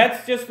heading, thing.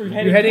 That's just for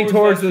heading. You're heading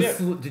towards that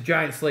the, ship. the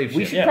giant slave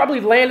We ship. should Yeah. probably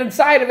land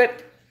inside of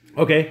it.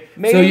 Okay,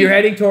 so Maybe- you're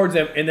heading towards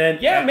them, and then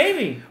Yeah,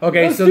 maybe.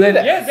 Okay, Let's so do then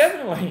that. Yeah,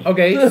 definitely.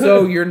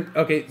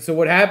 okay, so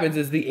what happens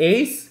is the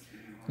ace,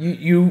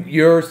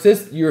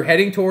 you're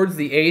heading towards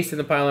the ace and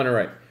the pile on the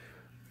right.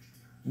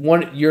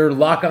 Your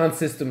lock-on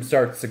system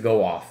starts to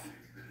go off.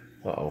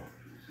 Uh-oh.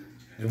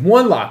 There's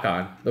 1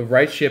 lock-on. The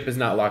right ship is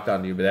not locked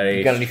on to you, but that ace.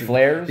 You got any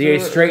flares? The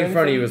ace or straight in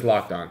front of anything? you is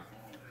locked on.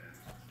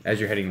 As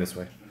you're heading this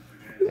way,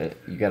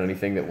 You got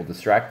anything that will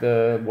distract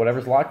the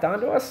whatever's locked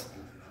onto us?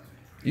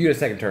 you get a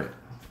second turn.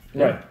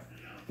 Right.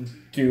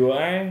 Do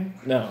I?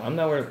 No, I'm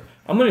not worried.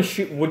 I'm gonna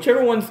shoot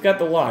whichever one's got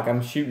the lock.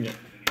 I'm shooting it.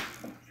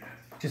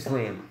 Just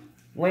land.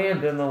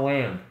 Land in the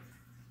land.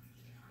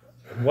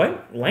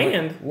 What?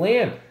 Land?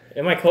 Land.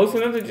 Am I close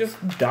enough to just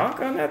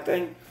dock on that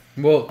thing?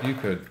 Well, you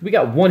could. We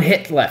got 1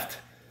 hit left.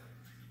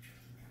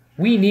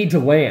 We need to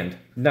land,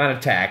 not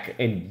attack,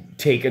 and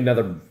take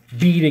another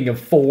beating of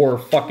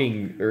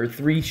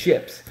 3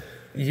 ships.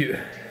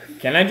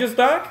 Can I just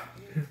dock?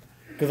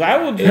 Because I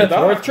will just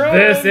dock.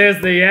 This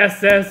is the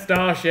SS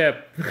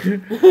Starship.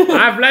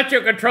 I've let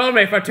you control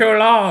me for too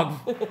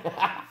long.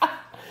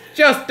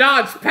 Just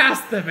dodge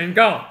past them and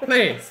go,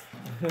 please.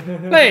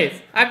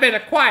 Please, I've been a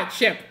quiet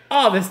ship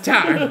all this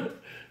time.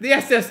 The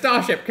SS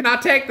Starship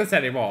cannot take this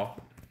anymore.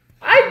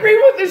 I agree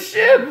with the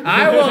ship.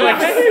 I will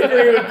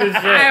agree with this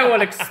shit. I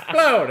will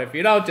explode if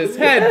you don't just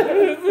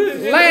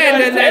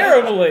land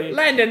terribly.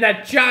 in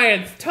that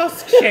giant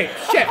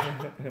tusk-shaped ship.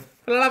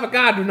 For the love of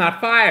God, do not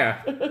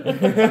fire.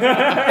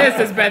 This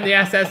has been the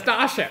SS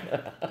Starship.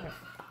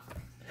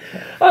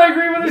 I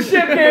agree with the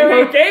ship, I'm Gary.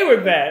 okay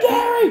with that.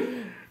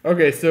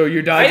 Okay, so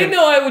you're I dodging didn't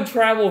know I would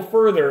travel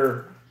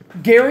further.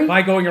 Gary,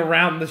 by going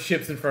around the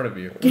ships in front of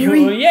you.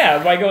 Gary, Well,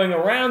 yeah, by going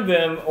around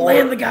them. Or,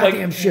 Land the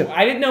goddamn ship.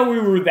 I didn't know we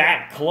were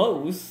that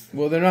close.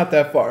 Well, they're not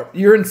that far.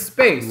 You're in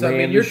space. So, I mean,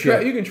 Land you're the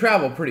ship. you can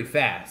travel pretty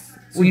fast.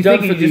 So we you done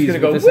think for you're just these gonna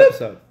go with whoop?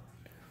 this episode.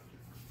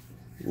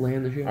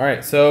 Land the ship. All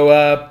right,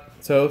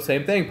 so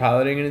same thing,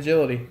 piloting and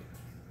agility.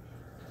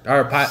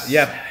 Or piloting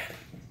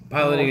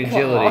and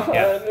agility.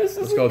 Yeah, This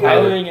let's is go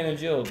Piloting and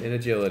agility. and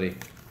agility.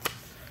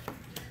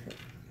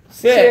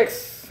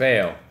 6,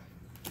 Fail.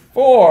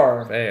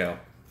 4, Fail.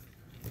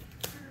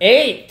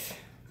 8.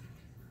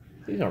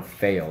 These aren't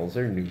fails.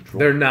 They're neutral.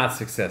 They're not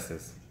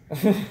successes.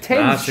 10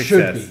 Not should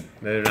success. be.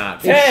 They're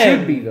not. Ten. It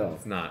should be, though.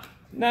 It's not.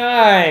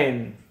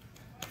 9,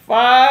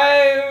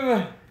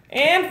 5,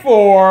 and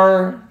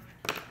 4.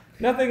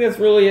 Nothing that's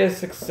really a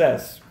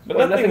success. But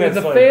Well, nothing nothing that's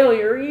is a like,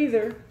 failure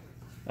either.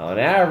 On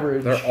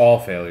average. They're all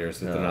failures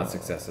if they're No. not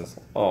successes.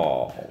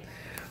 Oh.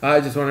 I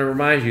just want to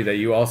remind you that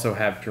you also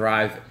have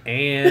drive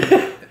and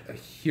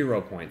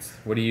hero points.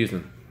 What are you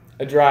using?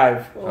 a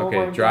drive.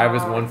 Okay, drive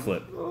is 1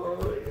 flip.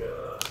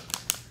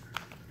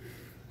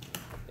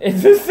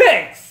 It's a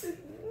 6.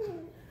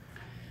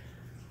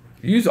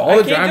 Use all I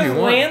the can't drive just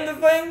you want. land the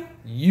thing?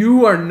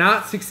 You are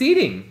not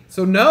succeeding,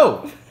 so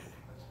no.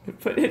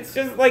 But it's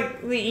just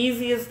like the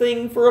easiest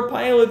thing for a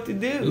pilot to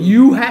do.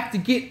 You have to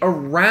get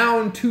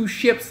around 2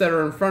 ships that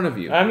are in front of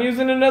you. I'm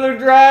using another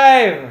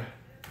drive.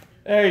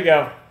 There you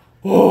go.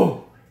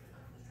 Oh,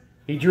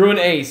 he drew an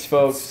ace,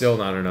 folks. Still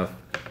not enough.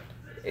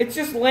 It's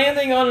just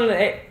landing on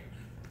an.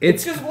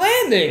 It's just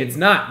landing. It's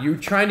not. You're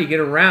trying to get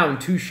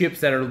around 2 ships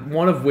that are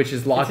one of which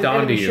is locked It's an onto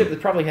enemy you. ship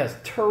that probably has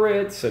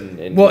turrets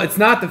and. Well, it's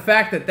not the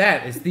fact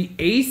that it's the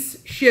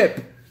ace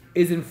ship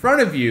is in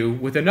front of you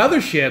with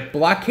another ship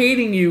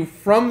blockading you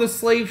from the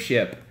slave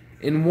ship,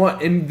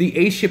 and the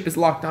ace ship is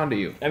locked onto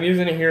you. I'm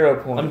using a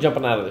hero point. I'm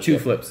jumping out of the 2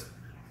 ship. flips.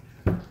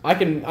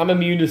 I'm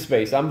immune to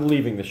space. I'm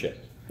leaving the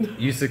ship.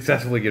 You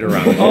successfully get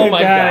around. Oh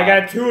my God. I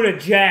got 2 and a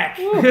jack.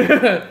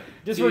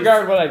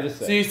 Disregard what I just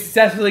said. So you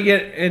successfully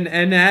get,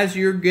 and as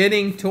you're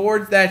getting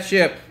towards that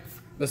ship,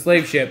 the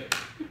slave ship,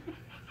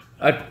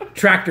 a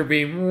tractor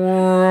beam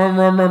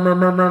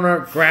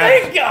grabs,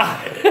 Thank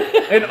God.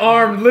 an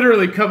arm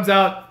literally comes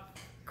out,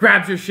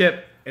 grabs your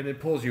ship, and then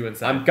pulls you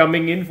inside. I'm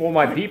coming in for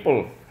my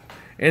people.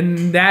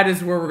 And that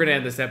is where we're going to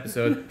end this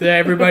episode. To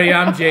everybody,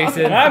 I'm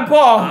Jason. I'm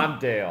Paul. I'm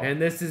Dale.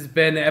 And this has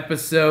been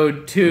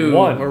episode 2,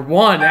 One. or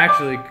 1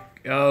 actually,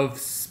 of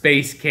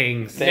Space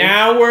Kings.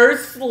 Now we're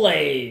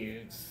slaves.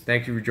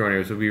 Thank you for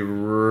joining us. We'll be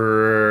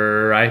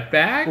right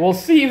back. We'll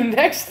see you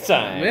next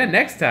time. Yeah,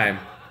 next time.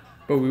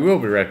 But we will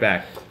be right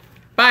back.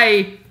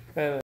 Bye.